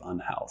effects of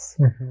unhealth.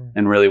 Mm-hmm.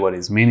 And really what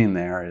he's meaning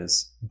there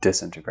is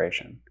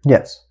disintegration.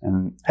 Yes.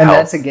 And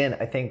that's, again,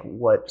 I think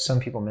what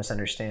some people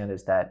misunderstand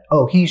is that,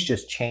 oh, he's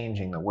just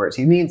changing the words.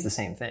 He means the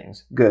same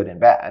things, good and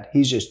bad.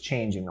 He's just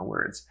changing the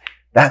words.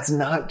 That's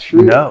not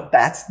true. No.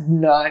 That's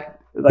not,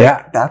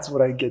 like, that's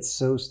what I get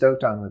so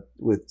stoked on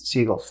with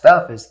Siegel's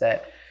stuff is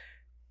that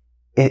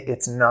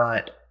it's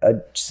not a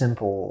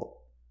simple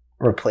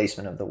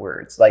replacement of the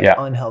words. Like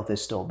unhealth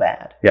is still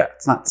bad. Yeah,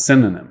 it's not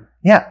synonym.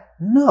 Yeah,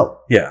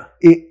 no. Yeah.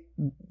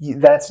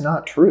 That's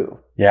not true.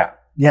 Yeah.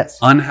 Yes.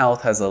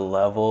 Unhealth has a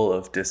level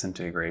of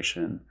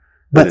disintegration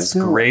that is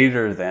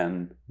greater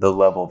than the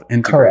level of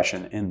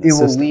integration in the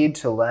system. It will lead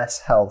to less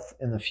health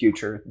in the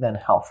future than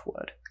health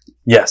would.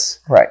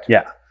 Yes. Right.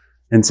 Yeah.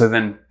 And so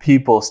then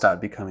people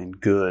stop becoming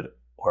good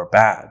or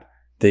bad.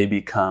 They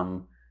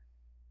become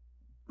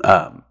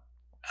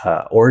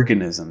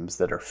organisms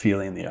that are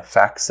feeling the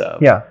effects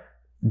of,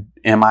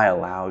 am I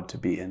allowed to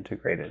be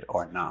integrated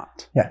or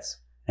not? Yes.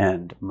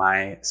 And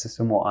my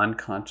system will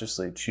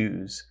unconsciously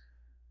choose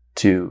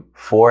to,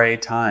 for a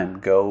time,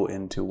 go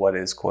into what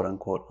is quote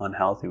unquote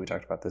unhealthy. We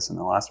talked about this in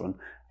the last one,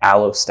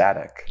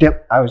 allostatic.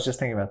 Yep. I was just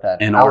thinking about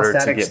that. In order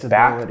to get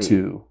back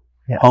to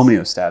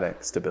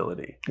homeostatic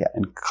stability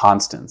and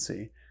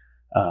constancy.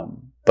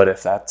 But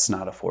if that's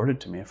not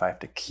afforded to me, if I have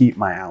to keep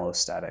my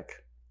allostatic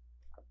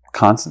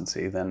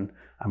constancy, then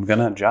I'm going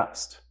to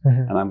adjust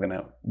and I'm going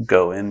to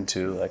go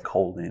into like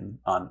holding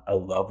on a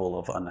level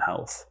of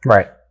unhealth.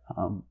 Right.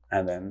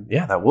 And then,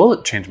 that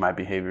will change my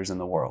behaviors in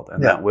the world.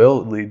 And that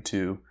will lead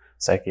to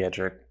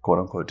psychiatric quote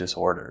unquote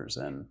disorders.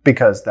 And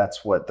because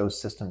that's what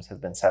those systems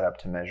have been set up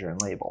to measure and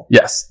label.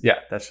 Yes. Yeah.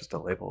 That's just a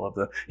label of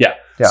the,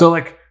 So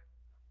like,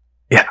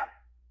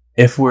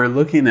 if we're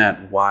looking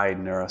at why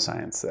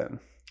neuroscience then,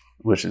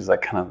 which is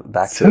like kind of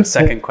back to the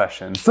second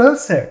question. So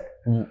sick.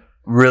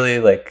 Really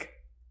like,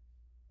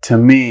 to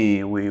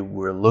me, we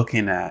were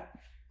looking at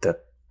the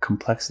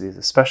complexities,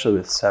 especially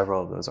with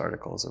several of those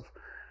articles of,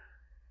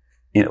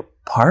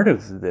 part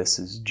of this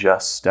is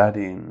just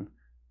studying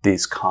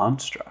these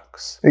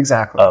constructs.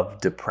 Exactly. Of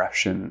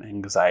depression,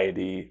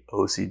 anxiety,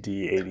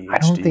 OCD, ADHD. I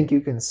don't think you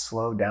can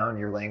slow down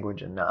your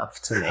language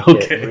enough to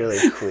make it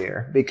really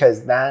clear.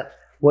 Because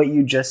what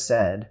you just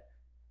said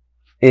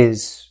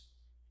is,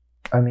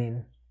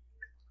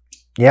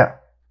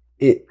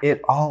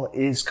 it all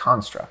is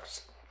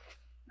constructs.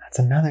 That's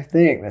another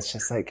thing that's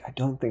just like, I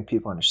don't think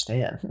people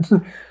understand.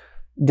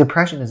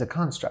 Depression is a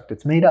construct.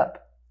 It's made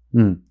up.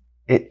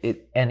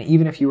 And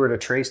even if you were to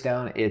trace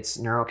down its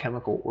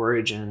neurochemical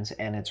origins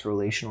and its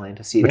relational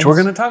antecedents, which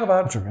we're going to talk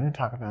about,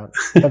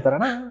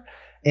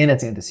 and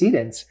its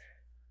antecedents,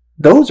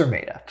 those are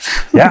made up.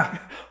 Yeah.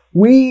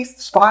 We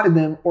spotted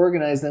them,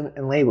 organized them,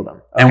 and labeled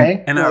them.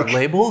 Okay. And our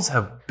labels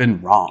have been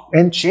wrong.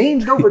 And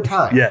changed over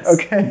time. Yes.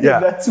 Okay.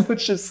 Yeah. That's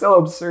what's just so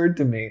absurd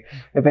to me.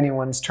 If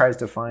anyone tries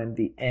to find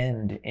the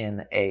end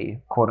in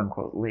a quote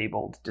unquote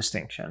labeled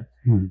distinction,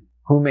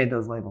 who made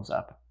those labels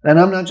up? And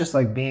I'm not just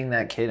like being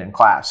that kid in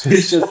class.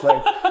 It's just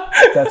like,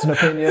 that's an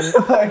opinion.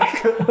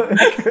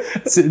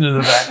 Sitting in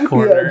the back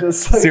corner,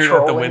 just like staring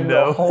at the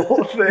window. The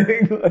whole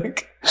thing,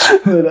 like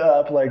hood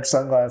up, like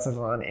sunglasses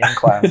on in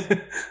class.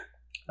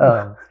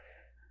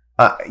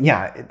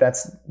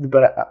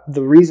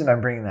 The reason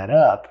I'm bringing that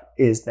up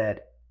is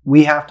that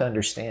we have to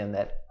understand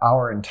that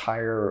our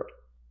entire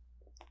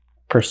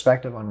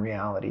perspective on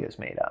reality is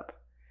made up.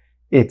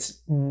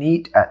 It's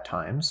neat at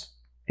times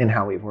in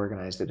how we've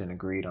organized it and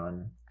agreed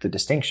on the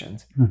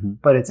distinctions,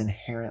 but it's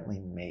inherently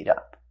made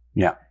up.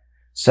 Yeah.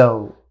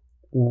 So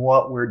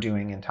what we're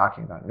doing in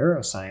talking about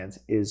neuroscience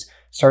is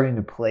starting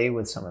to play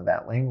with some of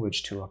that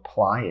language to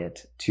apply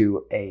it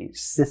to a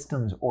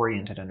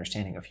systems-oriented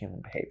understanding of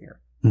human behavior.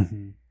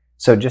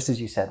 So just as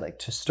you said, like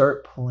to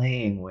start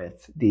playing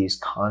with these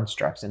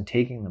constructs and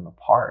taking them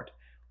apart,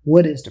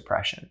 what is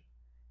depression?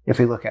 If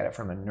we look at it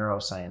from a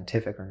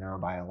neuroscientific or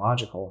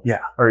neurobiological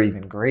or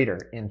even greater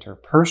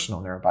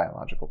interpersonal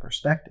neurobiological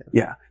perspective.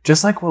 Yeah.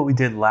 Just like what we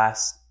did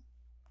last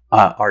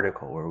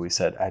article where we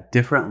said at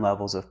different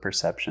levels of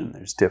perception,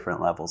 there's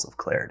different levels of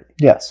clarity.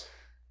 Yes.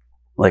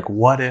 Like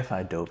what if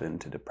I dove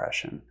into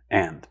depression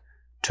and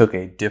took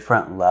a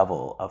different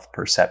level of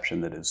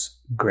perception that is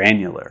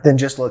granular. Then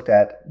just looked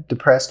at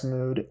depressed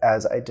mood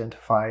as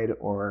identified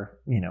or,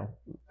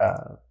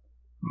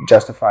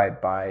 justified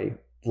by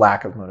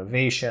lack of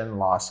motivation,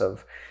 loss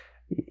of,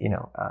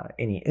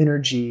 any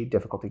energy,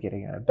 difficulty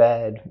getting out of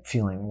bed,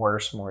 feeling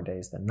worse more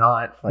days than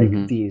not, like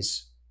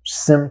these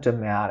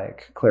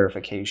symptomatic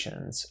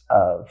clarifications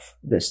of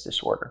this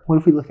disorder. What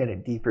if we look at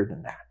it deeper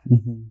than that?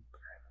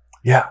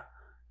 Yeah.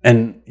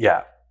 And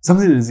yeah,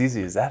 something as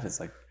easy as that is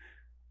like,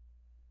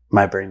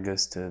 my brain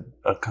goes to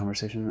a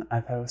conversation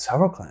I've had with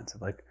several clients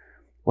of like,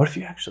 what if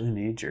you actually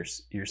need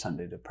your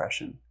Sunday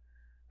depression?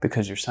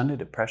 Because your Sunday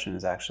depression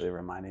is actually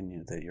reminding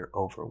you that you're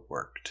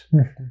overworked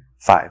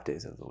 5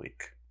 days of the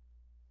week.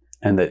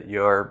 And that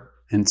you're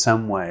in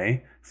some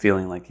way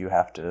feeling like you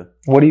have to.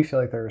 What do you feel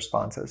like their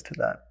response is to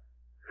that?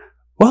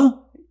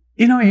 Well,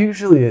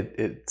 usually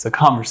it's a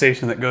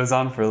conversation that goes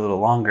on for a little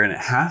longer, and it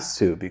has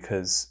to,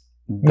 because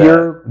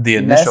the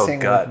initial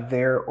gut with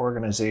their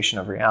organization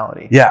of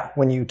reality. Yeah.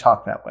 When you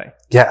talk that way.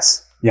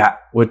 Yes. Yeah.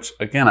 Which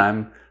again,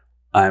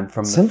 I'm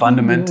from the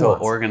fundamental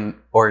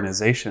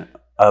organization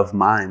of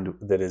mind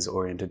that is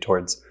oriented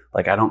towards,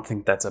 like, I don't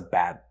think that's a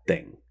bad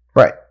thing.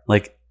 Right.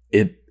 Like,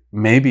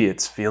 maybe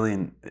it's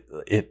feeling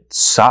it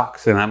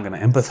sucks, and I'm going to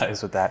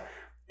empathize with that.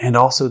 And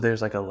also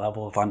there's like a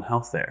level of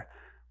unhealth there,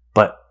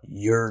 but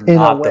you're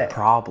not the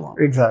problem.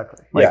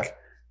 Exactly. Like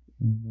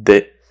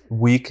that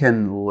we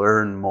can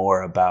learn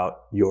more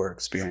about your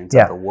experience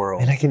of the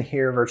world. And I can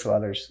hear virtual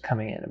others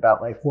coming in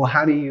about like, well,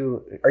 are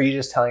you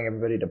just telling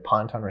everybody to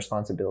punt on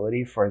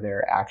responsibility for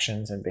their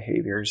actions and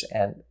behaviors?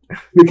 And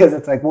because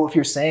it's like, well, if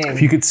you're saying,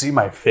 if you could see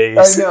my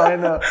face, I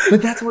know.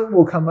 But that's what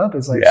will come up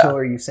is like, so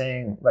are you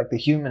saying, like, the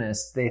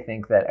humanists, they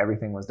think that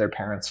everything was their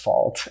parents'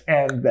 fault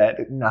and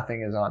that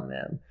nothing is on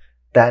them?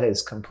 That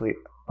is complete.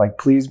 Like,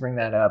 please bring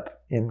that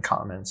up in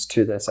comments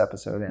to this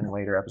episode and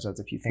later episodes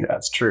if you think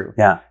that's true.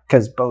 Yeah.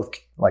 Because both,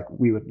 like,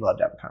 we would love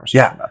to have a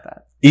conversation about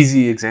that.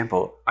 Easy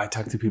example. I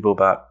talk to people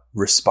about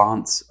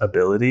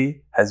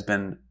responsibility has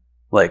been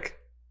like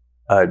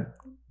a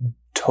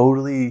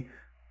totally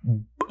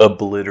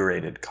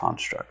obliterated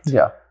construct.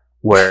 Yeah.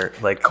 Where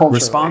like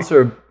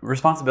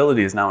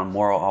responsibility is now a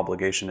moral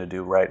obligation to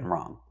do right and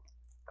wrong.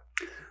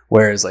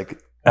 Whereas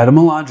like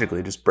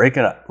etymologically, just break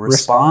it up.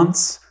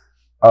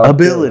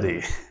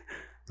 Responsibility.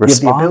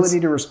 Response, you have the ability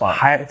to respond.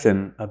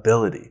 Hyphen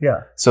ability.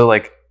 Yeah. So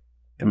like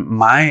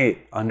my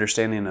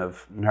understanding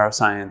of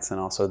neuroscience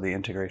and also the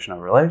integration of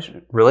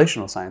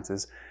relational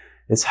sciences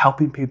is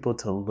helping people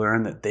to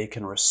learn that they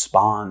can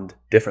respond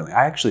differently.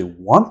 I actually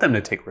want them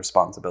to take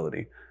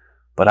responsibility,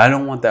 but I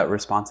don't want that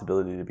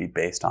responsibility to be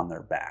based on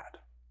their bad.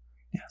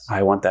 Yes.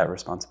 I want that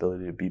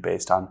responsibility to be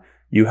based on,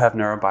 you have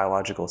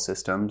neurobiological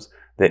systems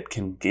that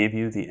can give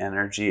you the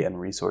energy and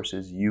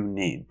resources you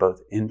need,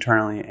 both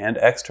internally and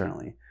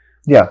externally.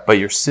 Yeah. But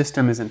your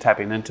system isn't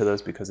tapping into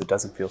those because it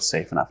doesn't feel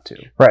safe enough to.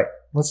 Right.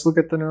 Let's look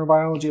at the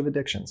neurobiology of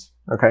addictions.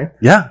 Okay.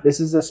 Yeah. This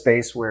is a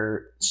space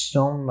where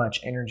so much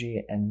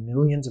energy and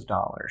millions of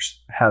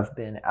dollars have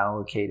been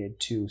allocated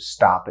to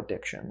stop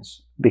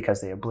addictions because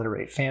they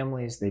obliterate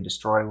families, they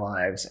destroy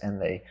lives, and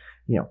they,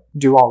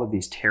 do all of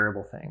these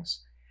terrible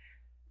things.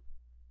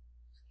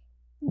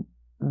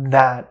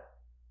 That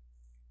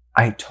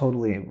I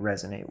totally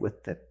resonate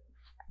with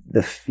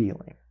the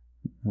feeling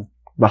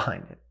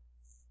behind it.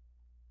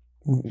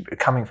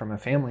 Coming from a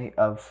family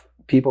of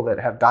people that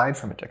have died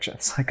from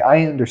addictions. Like,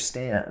 I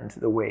understand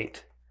the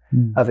weight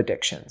of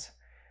addictions.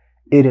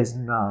 It is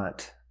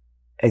not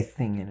a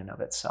thing in and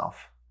of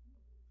itself.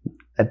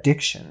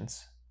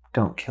 Addictions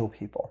don't kill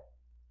people.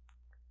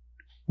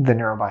 The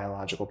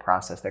neurobiological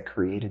process that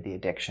created the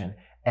addiction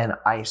and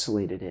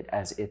isolated it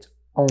as its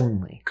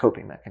only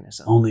coping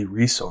mechanism, only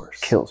resource,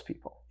 kills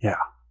people. Yeah.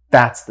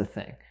 That's the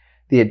thing.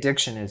 The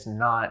addiction is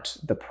not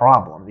the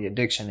problem. The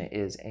addiction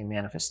is a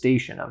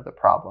manifestation of the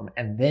problem.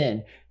 And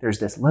then there's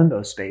this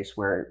limbo space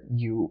where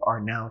you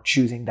are now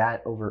choosing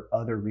that over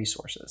other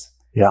resources.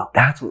 Yeah.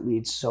 That's what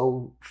leads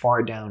so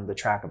far down the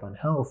track of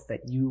unhealth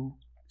that you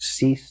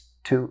cease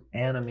to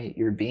animate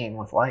your being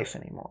with life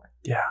anymore.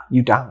 Yeah.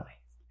 You die.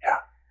 Yeah.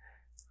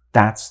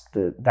 That's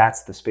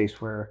the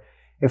space where,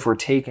 if we're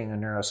taking a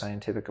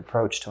neuroscientific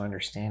approach to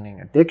understanding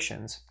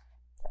addictions,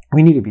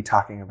 we need to be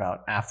talking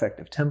about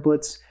affective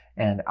templates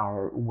and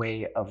our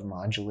way of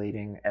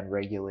modulating and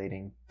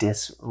regulating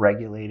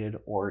dysregulated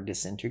or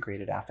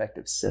disintegrated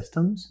affective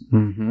systems.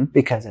 Mm-hmm.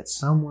 Because it's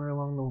somewhere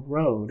along the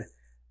road,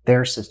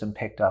 their system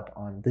picked up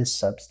on this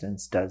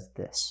substance does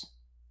this.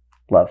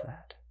 Love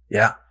that.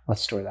 Yeah.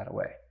 Let's store that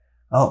away.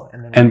 Oh,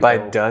 and by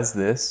does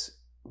this,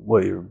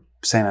 what you're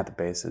saying at the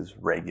base is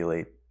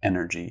regulate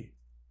energy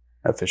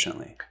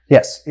efficiently.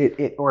 Yes.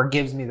 It or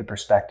gives me the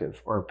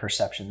perspective or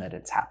perception that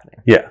it's happening.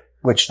 Yeah.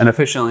 And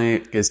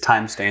efficiently is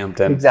time stamped,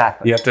 and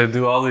exactly. You have to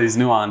do all these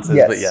nuances.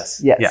 Yes, but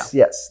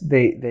yes.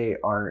 They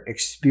are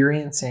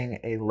experiencing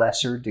a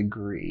lesser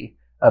degree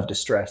of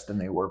distress than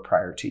they were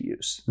prior to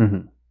use.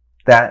 Mm-hmm.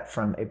 That,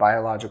 from a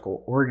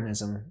biological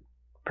organism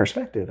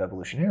perspective,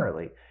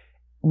 evolutionarily,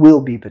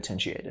 will be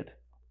potentiated.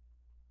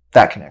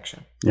 That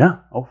connection. Yeah.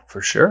 Oh,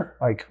 for sure.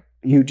 Like,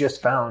 you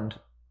just found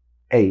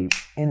a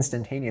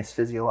instantaneous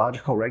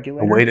physiological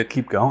regulator. A way to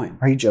keep going.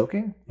 Are you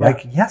joking? Yeah.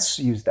 Like, yes,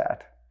 use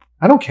that.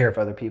 I don't care if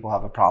other people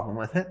have a problem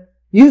with it.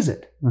 Use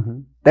it.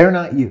 Mm-hmm. They're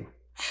not you.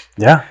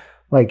 Yeah.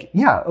 Like,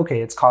 yeah,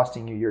 okay, it's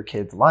costing you your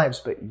kids'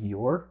 lives, but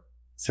you're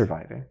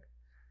surviving.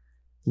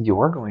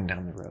 You're going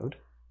down the road.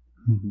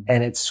 Mm-hmm.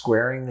 And it's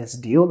squaring this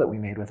deal that we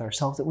made with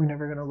ourselves that we're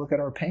never going to look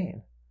at our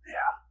pain.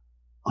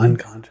 Yeah.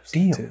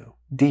 Unconsciously, too.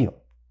 deal.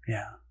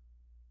 Yeah.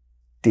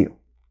 Deal.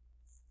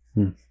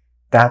 Hmm.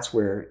 That's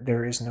where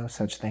there is no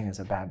such thing as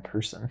a bad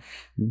person.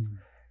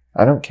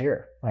 I don't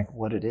care like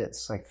what it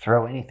is. Like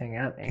throw anything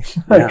at me.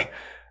 Like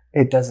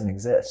it doesn't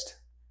exist.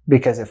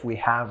 Because if we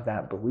have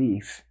that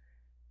belief,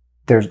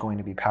 there's going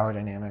to be power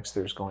dynamics,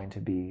 there's going to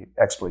be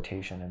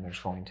exploitation, and there's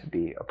going to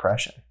be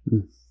oppression.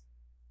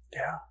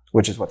 Yeah.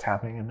 Which is what's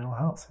happening in mental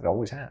health. It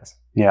always has.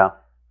 Yeah.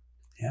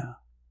 Yeah.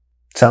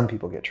 Some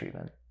people get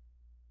treatment.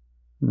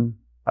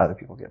 Other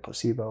people get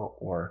placebo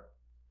or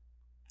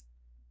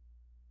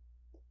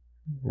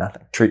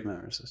nothing.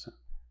 Treatment resistant.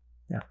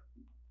 Yeah.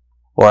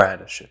 Or I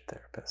had a shit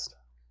therapist.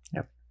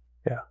 Yep.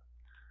 Yeah.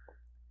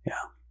 Yeah.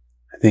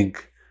 I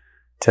think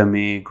to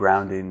me,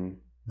 grounding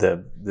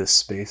the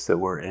space that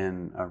we're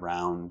in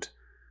around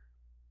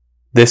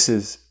this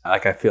is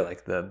like, I feel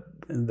like the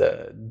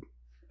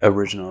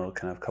original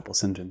kind of couple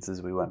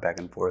sentences we went back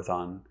and forth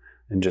on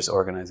and just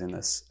organizing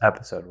this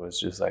episode was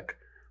just like,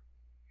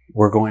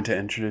 we're going to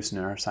introduce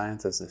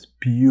neuroscience as this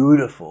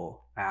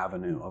beautiful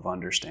avenue of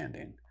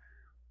understanding.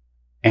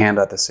 And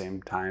at the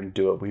same time,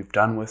 do what we've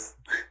done with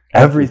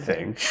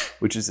everything,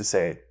 which is to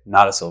say,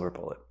 not a silver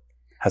bullet,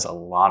 has a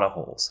lot of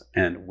holes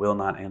and will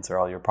not answer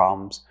all your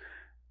problems.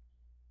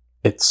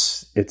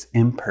 It's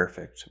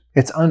imperfect.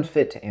 It's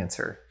unfit to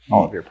answer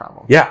all of your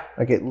problems. Yeah.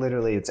 Like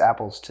it's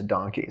apples to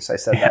donkeys. I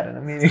said that in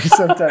a meeting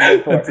sometime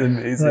before. It's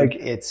amazing. Like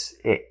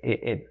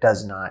it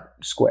does not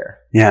square.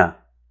 Yeah.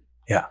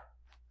 Yeah.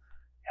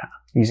 Yeah.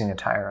 Using a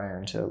tire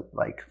iron to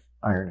like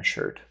iron a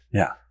shirt.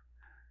 Yeah.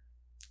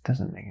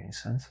 Doesn't make any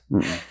sense.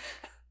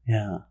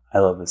 Yeah. I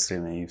love this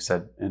statement you've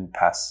said in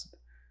past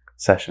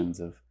sessions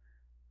of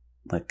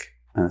like,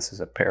 and this is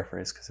a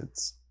paraphrase because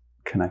it's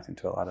connecting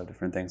to a lot of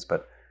different things,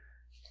 but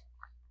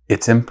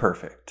it's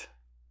imperfect,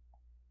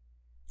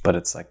 but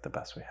it's like the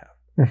best we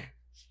have.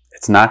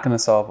 It's not going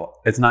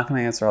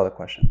to answer all the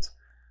questions,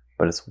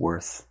 but it's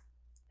worth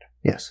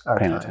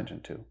paying attention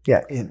to.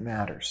 Yeah, it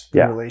matters.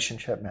 The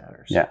relationship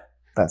matters. Yeah.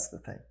 That's the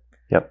thing.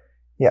 Yep.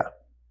 Yeah.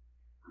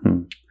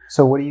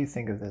 So what do you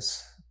think of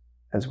this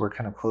as we're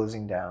kind of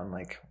closing down?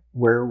 Like,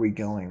 where are we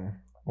going?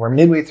 We're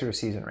midway through a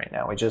season right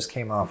now. We just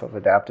came off of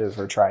adaptive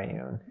or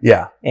triune.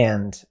 Yeah.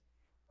 And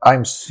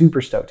I'm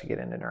super stoked to get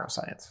into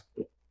neuroscience.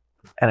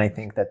 And I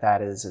think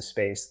that is a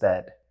space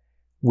that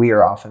we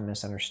are often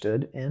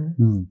misunderstood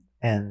in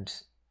and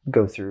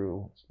go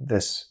through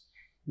this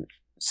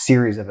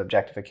series of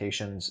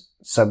objectifications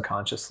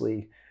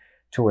subconsciously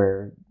to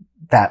where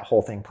that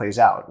whole thing plays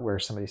out, where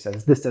somebody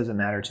says, this doesn't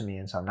matter to me,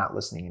 and so I'm not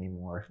listening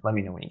anymore. Let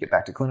me know when you get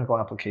back to clinical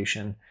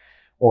application.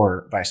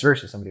 Or vice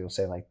versa, somebody will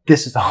say like,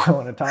 this is all I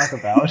want to talk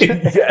about.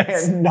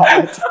 And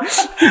not,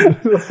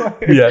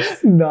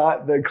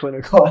 not the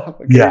clinical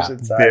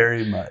application side.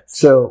 Very much.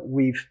 So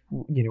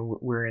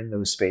we're in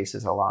those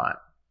spaces a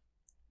lot.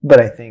 But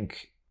I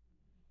think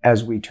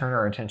as we turn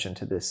our attention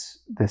to this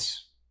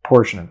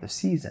portion of the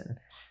season,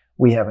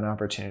 we have an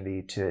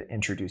opportunity to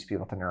introduce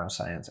people to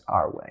neuroscience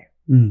our way.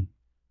 And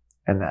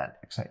that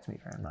excites me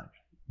very much.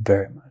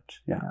 Very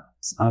much. Yeah.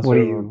 It's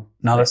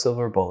not a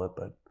silver bullet,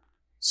 but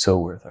so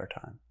worth our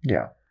time.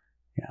 Yeah.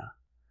 Yeah.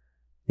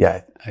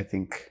 Yeah. I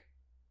think,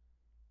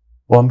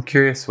 well, I'm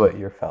curious what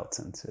your felt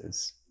sense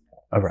is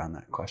around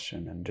that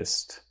question and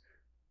just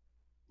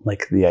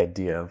like the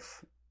idea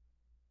of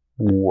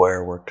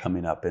where we're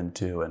coming up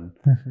into and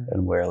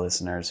where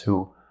listeners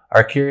who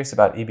are curious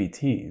about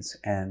EBTs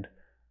and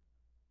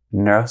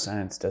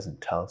neuroscience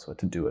doesn't tell us what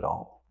to do at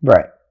all.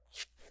 Right.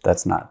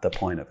 That's not the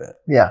point of it.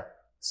 Yeah.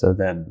 So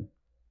then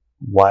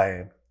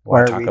why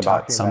talk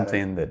about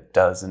something that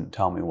doesn't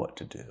tell me what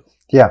to do?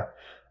 Yeah.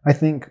 I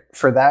think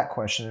for that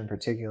question in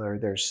particular,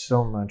 there's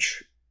so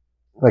much,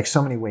 like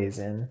so many ways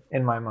in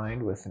my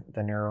mind with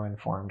the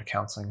neuro-informed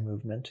counseling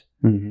movement.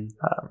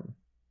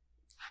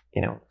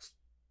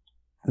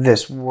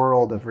 This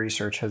world of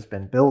research has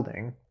been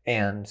building,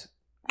 and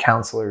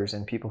counselors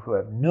and people who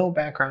have no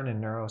background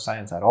in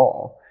neuroscience at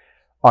all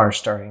are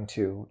starting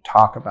to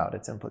talk about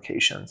its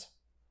implications.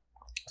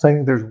 So I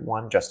think there's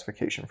one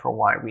justification for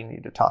why we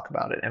need to talk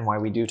about it and why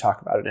we do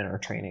talk about it in our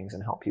trainings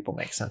and help people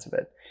make sense of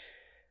it.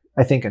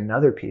 I think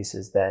another piece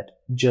is that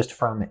just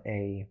from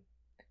a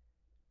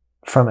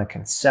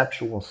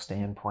conceptual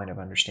standpoint of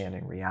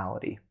understanding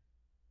reality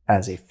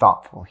as a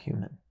thoughtful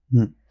human,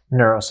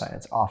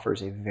 neuroscience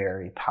offers a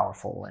very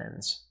powerful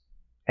lens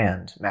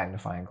and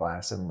magnifying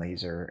glass and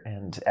laser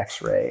and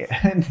X-ray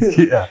and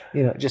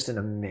just an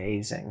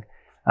amazing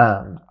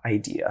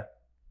idea.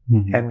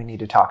 And we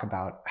need to talk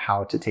about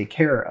how to take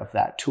care of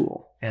that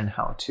tool and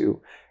how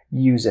to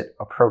use it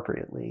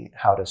appropriately,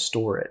 how to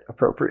store it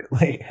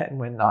appropriately, and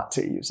when not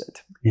to use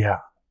it. Yeah.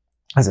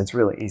 Because it's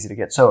really easy to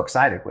get so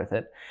excited with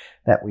it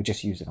that we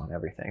just use it on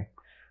everything.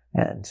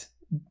 And,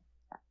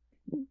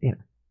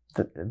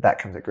 that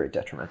comes at great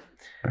detriment.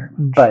 Very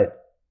much.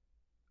 But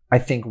I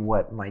think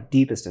what my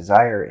deepest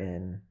desire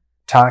in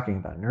talking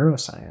about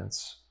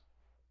neuroscience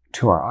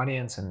to our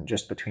audience and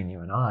just between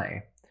you and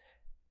I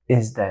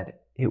is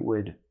that it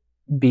would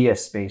be a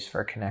space for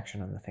a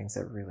connection on the things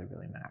that really,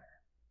 really matter,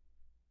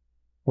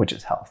 which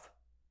is health.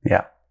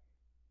 Yeah.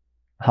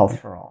 Health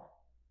for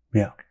all.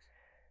 Yeah.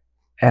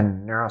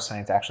 And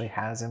neuroscience actually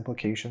has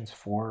implications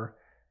for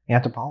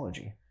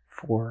anthropology,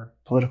 for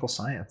political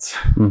science,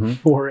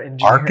 for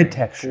engineering,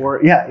 architecture.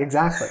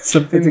 Exactly.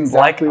 Something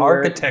exactly like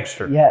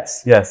architecture.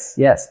 Yes.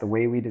 Yes. The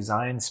way we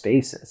design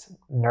spaces,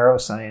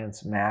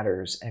 neuroscience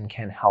matters and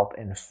can help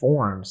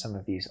inform some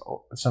of these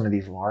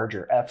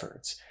larger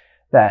efforts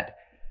that,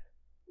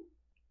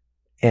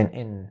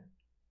 in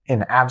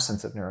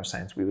absence of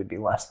neuroscience, we would be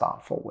less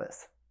thoughtful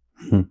with,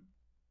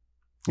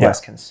 less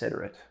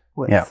considerate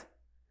with. Yeah.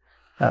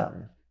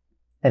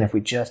 And if we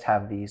just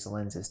have these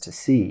lenses to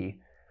see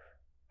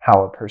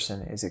how a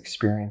person is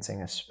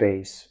experiencing a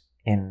space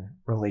in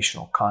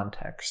relational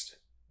context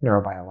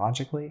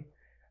neurobiologically,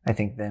 I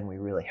think then we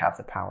really have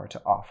the power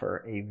to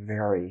offer a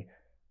very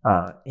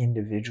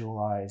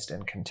individualized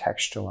and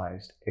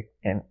contextualized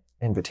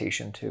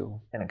invitation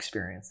to an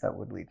experience that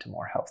would lead to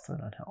more health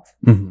than unhealth.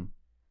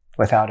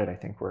 Without it, I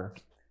think we're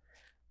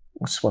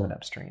swimming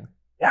upstream.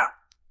 Yeah.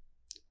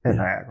 In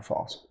Niagara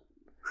Falls.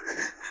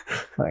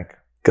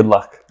 Good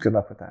luck. Good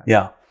luck with that.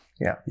 Yeah.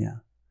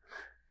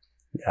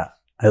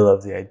 I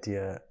love the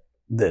idea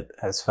that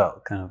has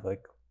felt kind of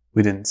like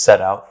we didn't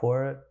set out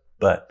for it,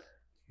 but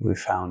we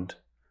found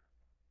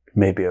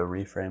maybe a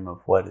reframe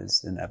of what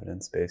is an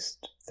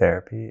evidence-based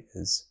therapy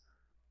is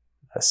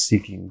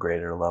seeking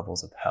greater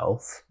levels of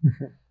health,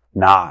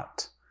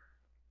 not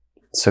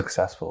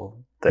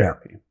successful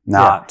therapy,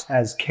 not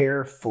as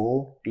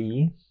careful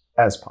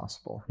as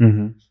possible,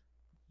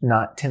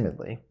 not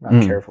timidly,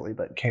 not carefully,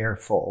 but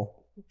careful.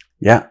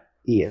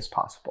 As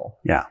possible.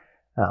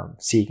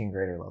 Seeking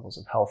greater levels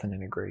of health and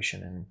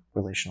integration and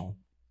relational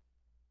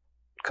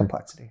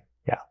complexity.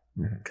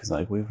 Because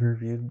like we've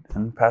reviewed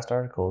in past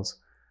articles,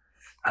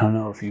 I don't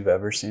know if you've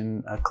ever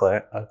seen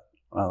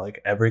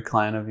like every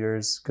client of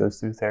yours goes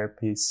through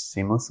therapy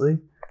seamlessly,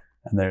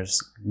 and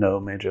there's no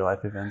major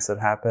life events that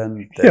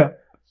happen that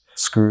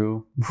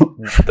screw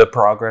the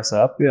progress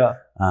up.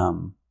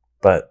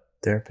 But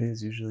therapy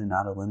is usually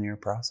not a linear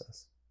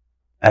process.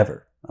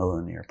 Ever a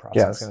linear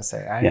process. I was going to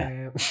say,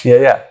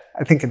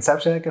 I think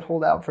conceptually I could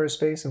hold out for a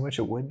space in which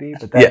it would be,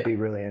 but that'd be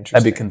really interesting.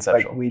 That'd be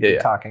conceptual. Like we'd be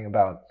talking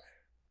about,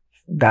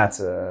 that's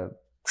a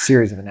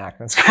series of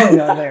enactments going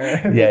on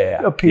there.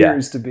 It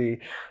appears to be.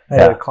 I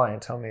had a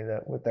client tell me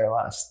that with their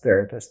last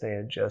therapist, they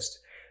had just,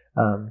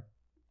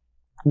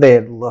 they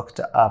had looked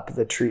up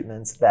the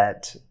treatments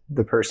that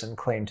the person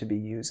claimed to be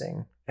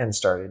using and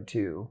started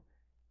to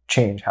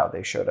change how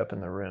they showed up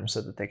in the room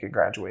so that they could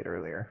graduate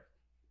earlier.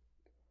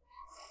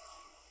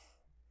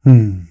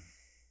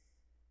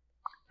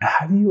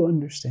 How do you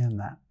understand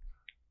that?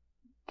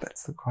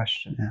 That's the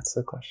question. You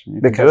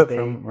can do it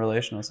from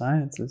relational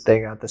sciences.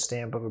 They got the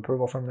stamp of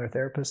approval from their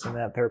therapist, and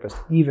that therapist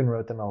even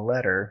wrote them a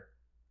letter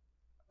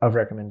of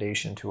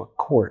recommendation to a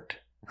court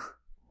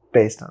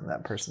based on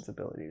that person's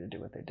ability to do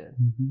what they did.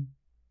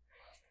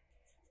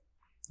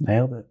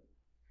 Nailed it.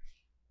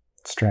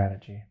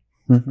 Strategy.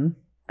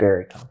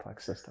 Very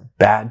complex system.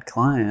 Bad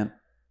client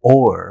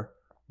or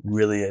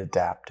really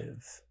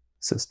adaptive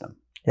system.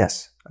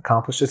 Yes.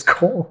 Accomplished its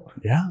goal.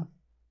 Yeah.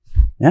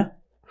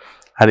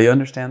 How do you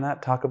understand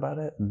that? Talk about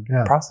it and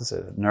process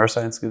it.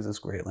 Neuroscience gives us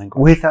great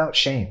language. Without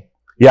shame.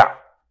 Yeah.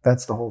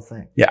 That's the whole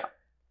thing. Yeah.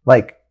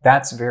 Like,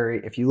 that's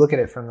if you look at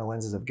it from the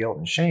lenses of guilt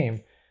and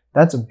shame,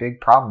 that's a big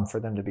problem for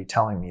them to be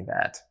telling me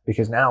that.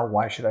 Because now,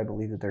 why should I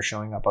believe that they're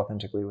showing up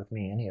authentically with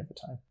me any of the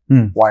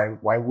time?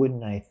 Why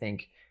wouldn't I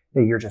think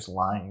that you're just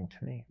lying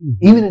to me?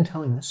 Even in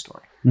telling this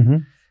story.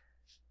 Well,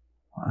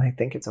 I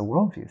think it's a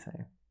worldview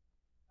thing.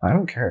 I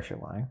don't care if you're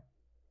lying.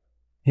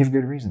 You have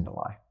good reason to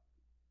lie.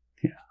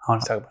 Yeah, I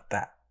want to talk about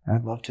that.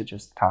 I'd love to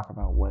just talk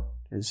about what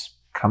is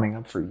coming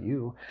up for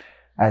you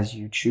as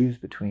you choose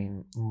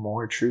between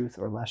more truth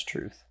or less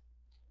truth.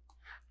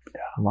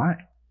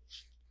 Why?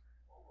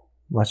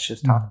 Let's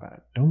just talk about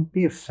it. Don't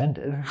be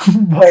offended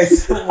by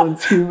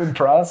someone's human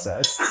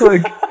process.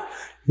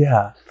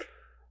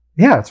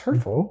 It's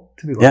hurtful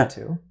to be lied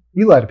to.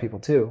 You lie to people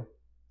too.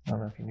 I don't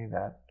know if you knew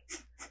that.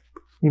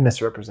 You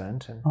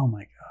misrepresent and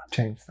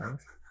change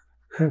things.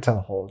 You don't tell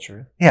the whole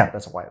truth. Yeah,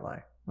 that's a white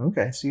lie.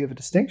 Okay, so you have a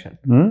distinction.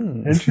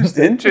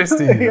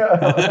 Interesting.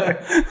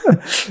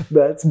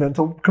 That's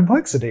mental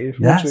complexity,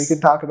 which we can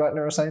talk about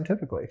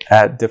neuroscientifically.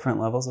 At different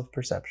levels of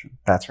perception.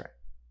 That's right.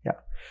 Yeah.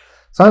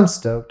 So I'm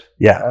stoked.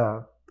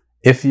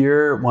 If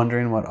you're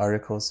wondering what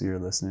articles you're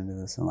listening to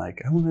this and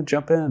like, I want to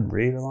jump in,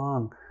 read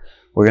along,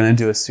 we're going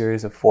to do a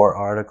series of 4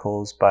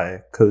 articles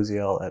by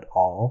Koziel et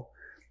al.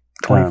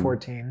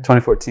 2014.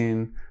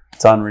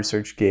 It's on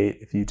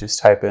ResearchGate. If you just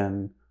type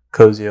in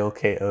Koziel,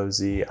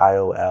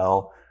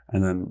 Koziol,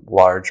 and then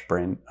large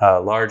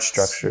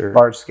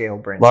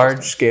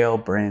scale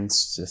brain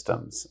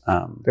systems.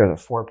 There's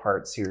a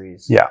 4-part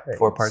series.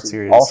 4-part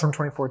series. All from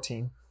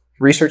 2014.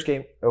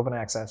 ResearchGate, open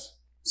access.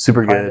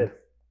 Super good.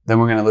 Then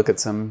we're going to look at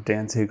some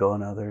Dan Siegel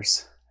and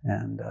others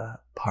and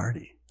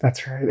party.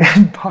 That's right.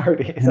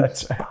 Party.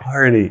 That's right.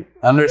 Party.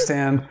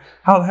 Understand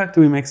how the heck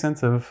do we make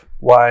sense of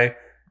why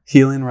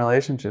healing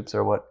relationships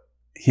are what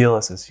heal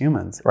us as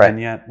humans,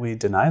 and yet we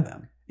deny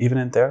them, even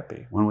in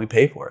therapy, when we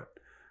pay for it.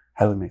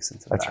 How do we make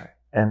sense of that? That's right.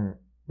 And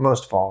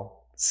most of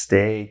all,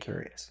 stay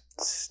curious.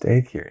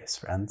 Stay curious,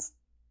 friends.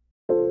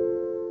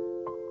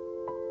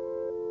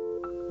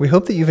 We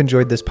hope that you've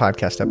enjoyed this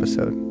podcast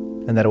episode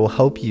and that it will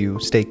help you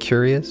stay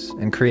curious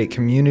and create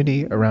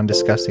community around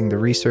discussing the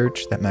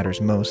research that matters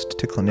most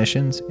to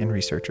clinicians and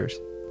researchers.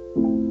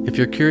 If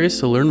you're curious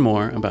to learn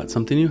more about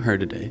something you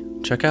heard today,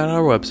 check out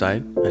our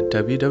website at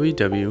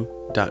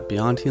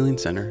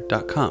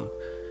www.beyondhealingcenter.com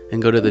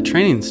and go to the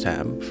Trainings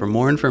tab for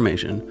more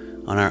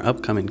information on our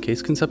upcoming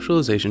case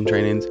conceptualization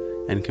trainings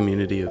and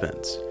community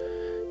events.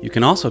 You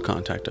can also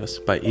contact us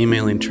by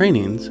emailing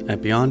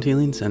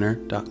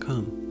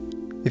trainings@beyondhealingcenter.com.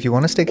 If you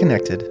want to stay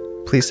connected,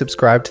 please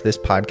subscribe to this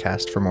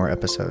podcast for more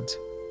episodes.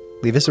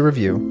 Leave us a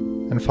review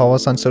and follow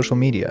us on social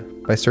media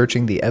by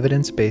searching the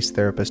Evidence-Based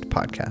Therapist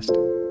Podcast.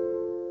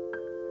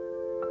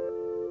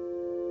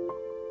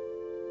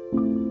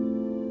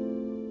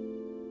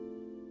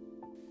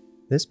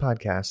 This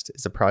podcast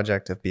is a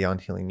project of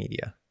Beyond Healing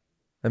Media,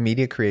 a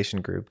media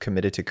creation group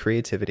committed to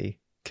creativity,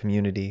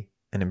 community,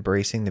 and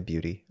embracing the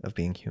beauty of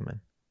being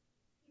human.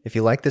 If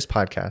you like this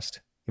podcast,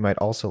 you might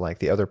also like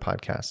the other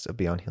podcasts of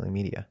Beyond Healing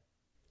Media.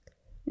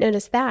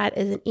 Notice That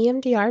is an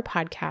EMDR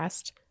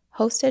podcast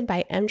hosted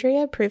by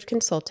EMDRIA-approved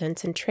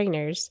consultants and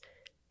trainers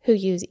who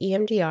use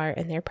EMDR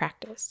in their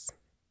practice.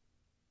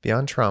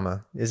 Beyond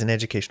Trauma is an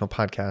educational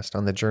podcast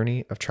on the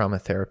journey of trauma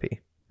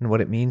therapy and what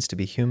it means to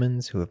be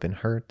humans who have been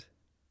hurt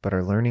but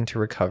are learning to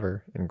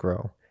recover and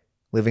grow,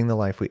 living the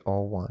life we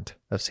all want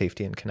of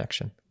safety and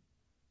connection.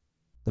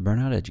 The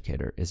Burnout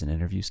Educator is an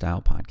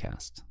interview-style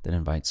podcast that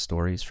invites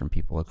stories from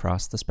people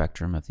across the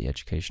spectrum of the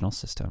educational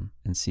system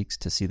and seeks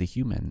to see the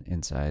human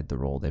inside the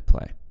role they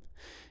play.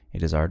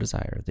 It is our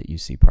desire that you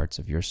see parts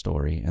of your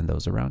story and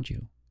those around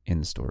you in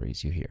the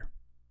stories you hear.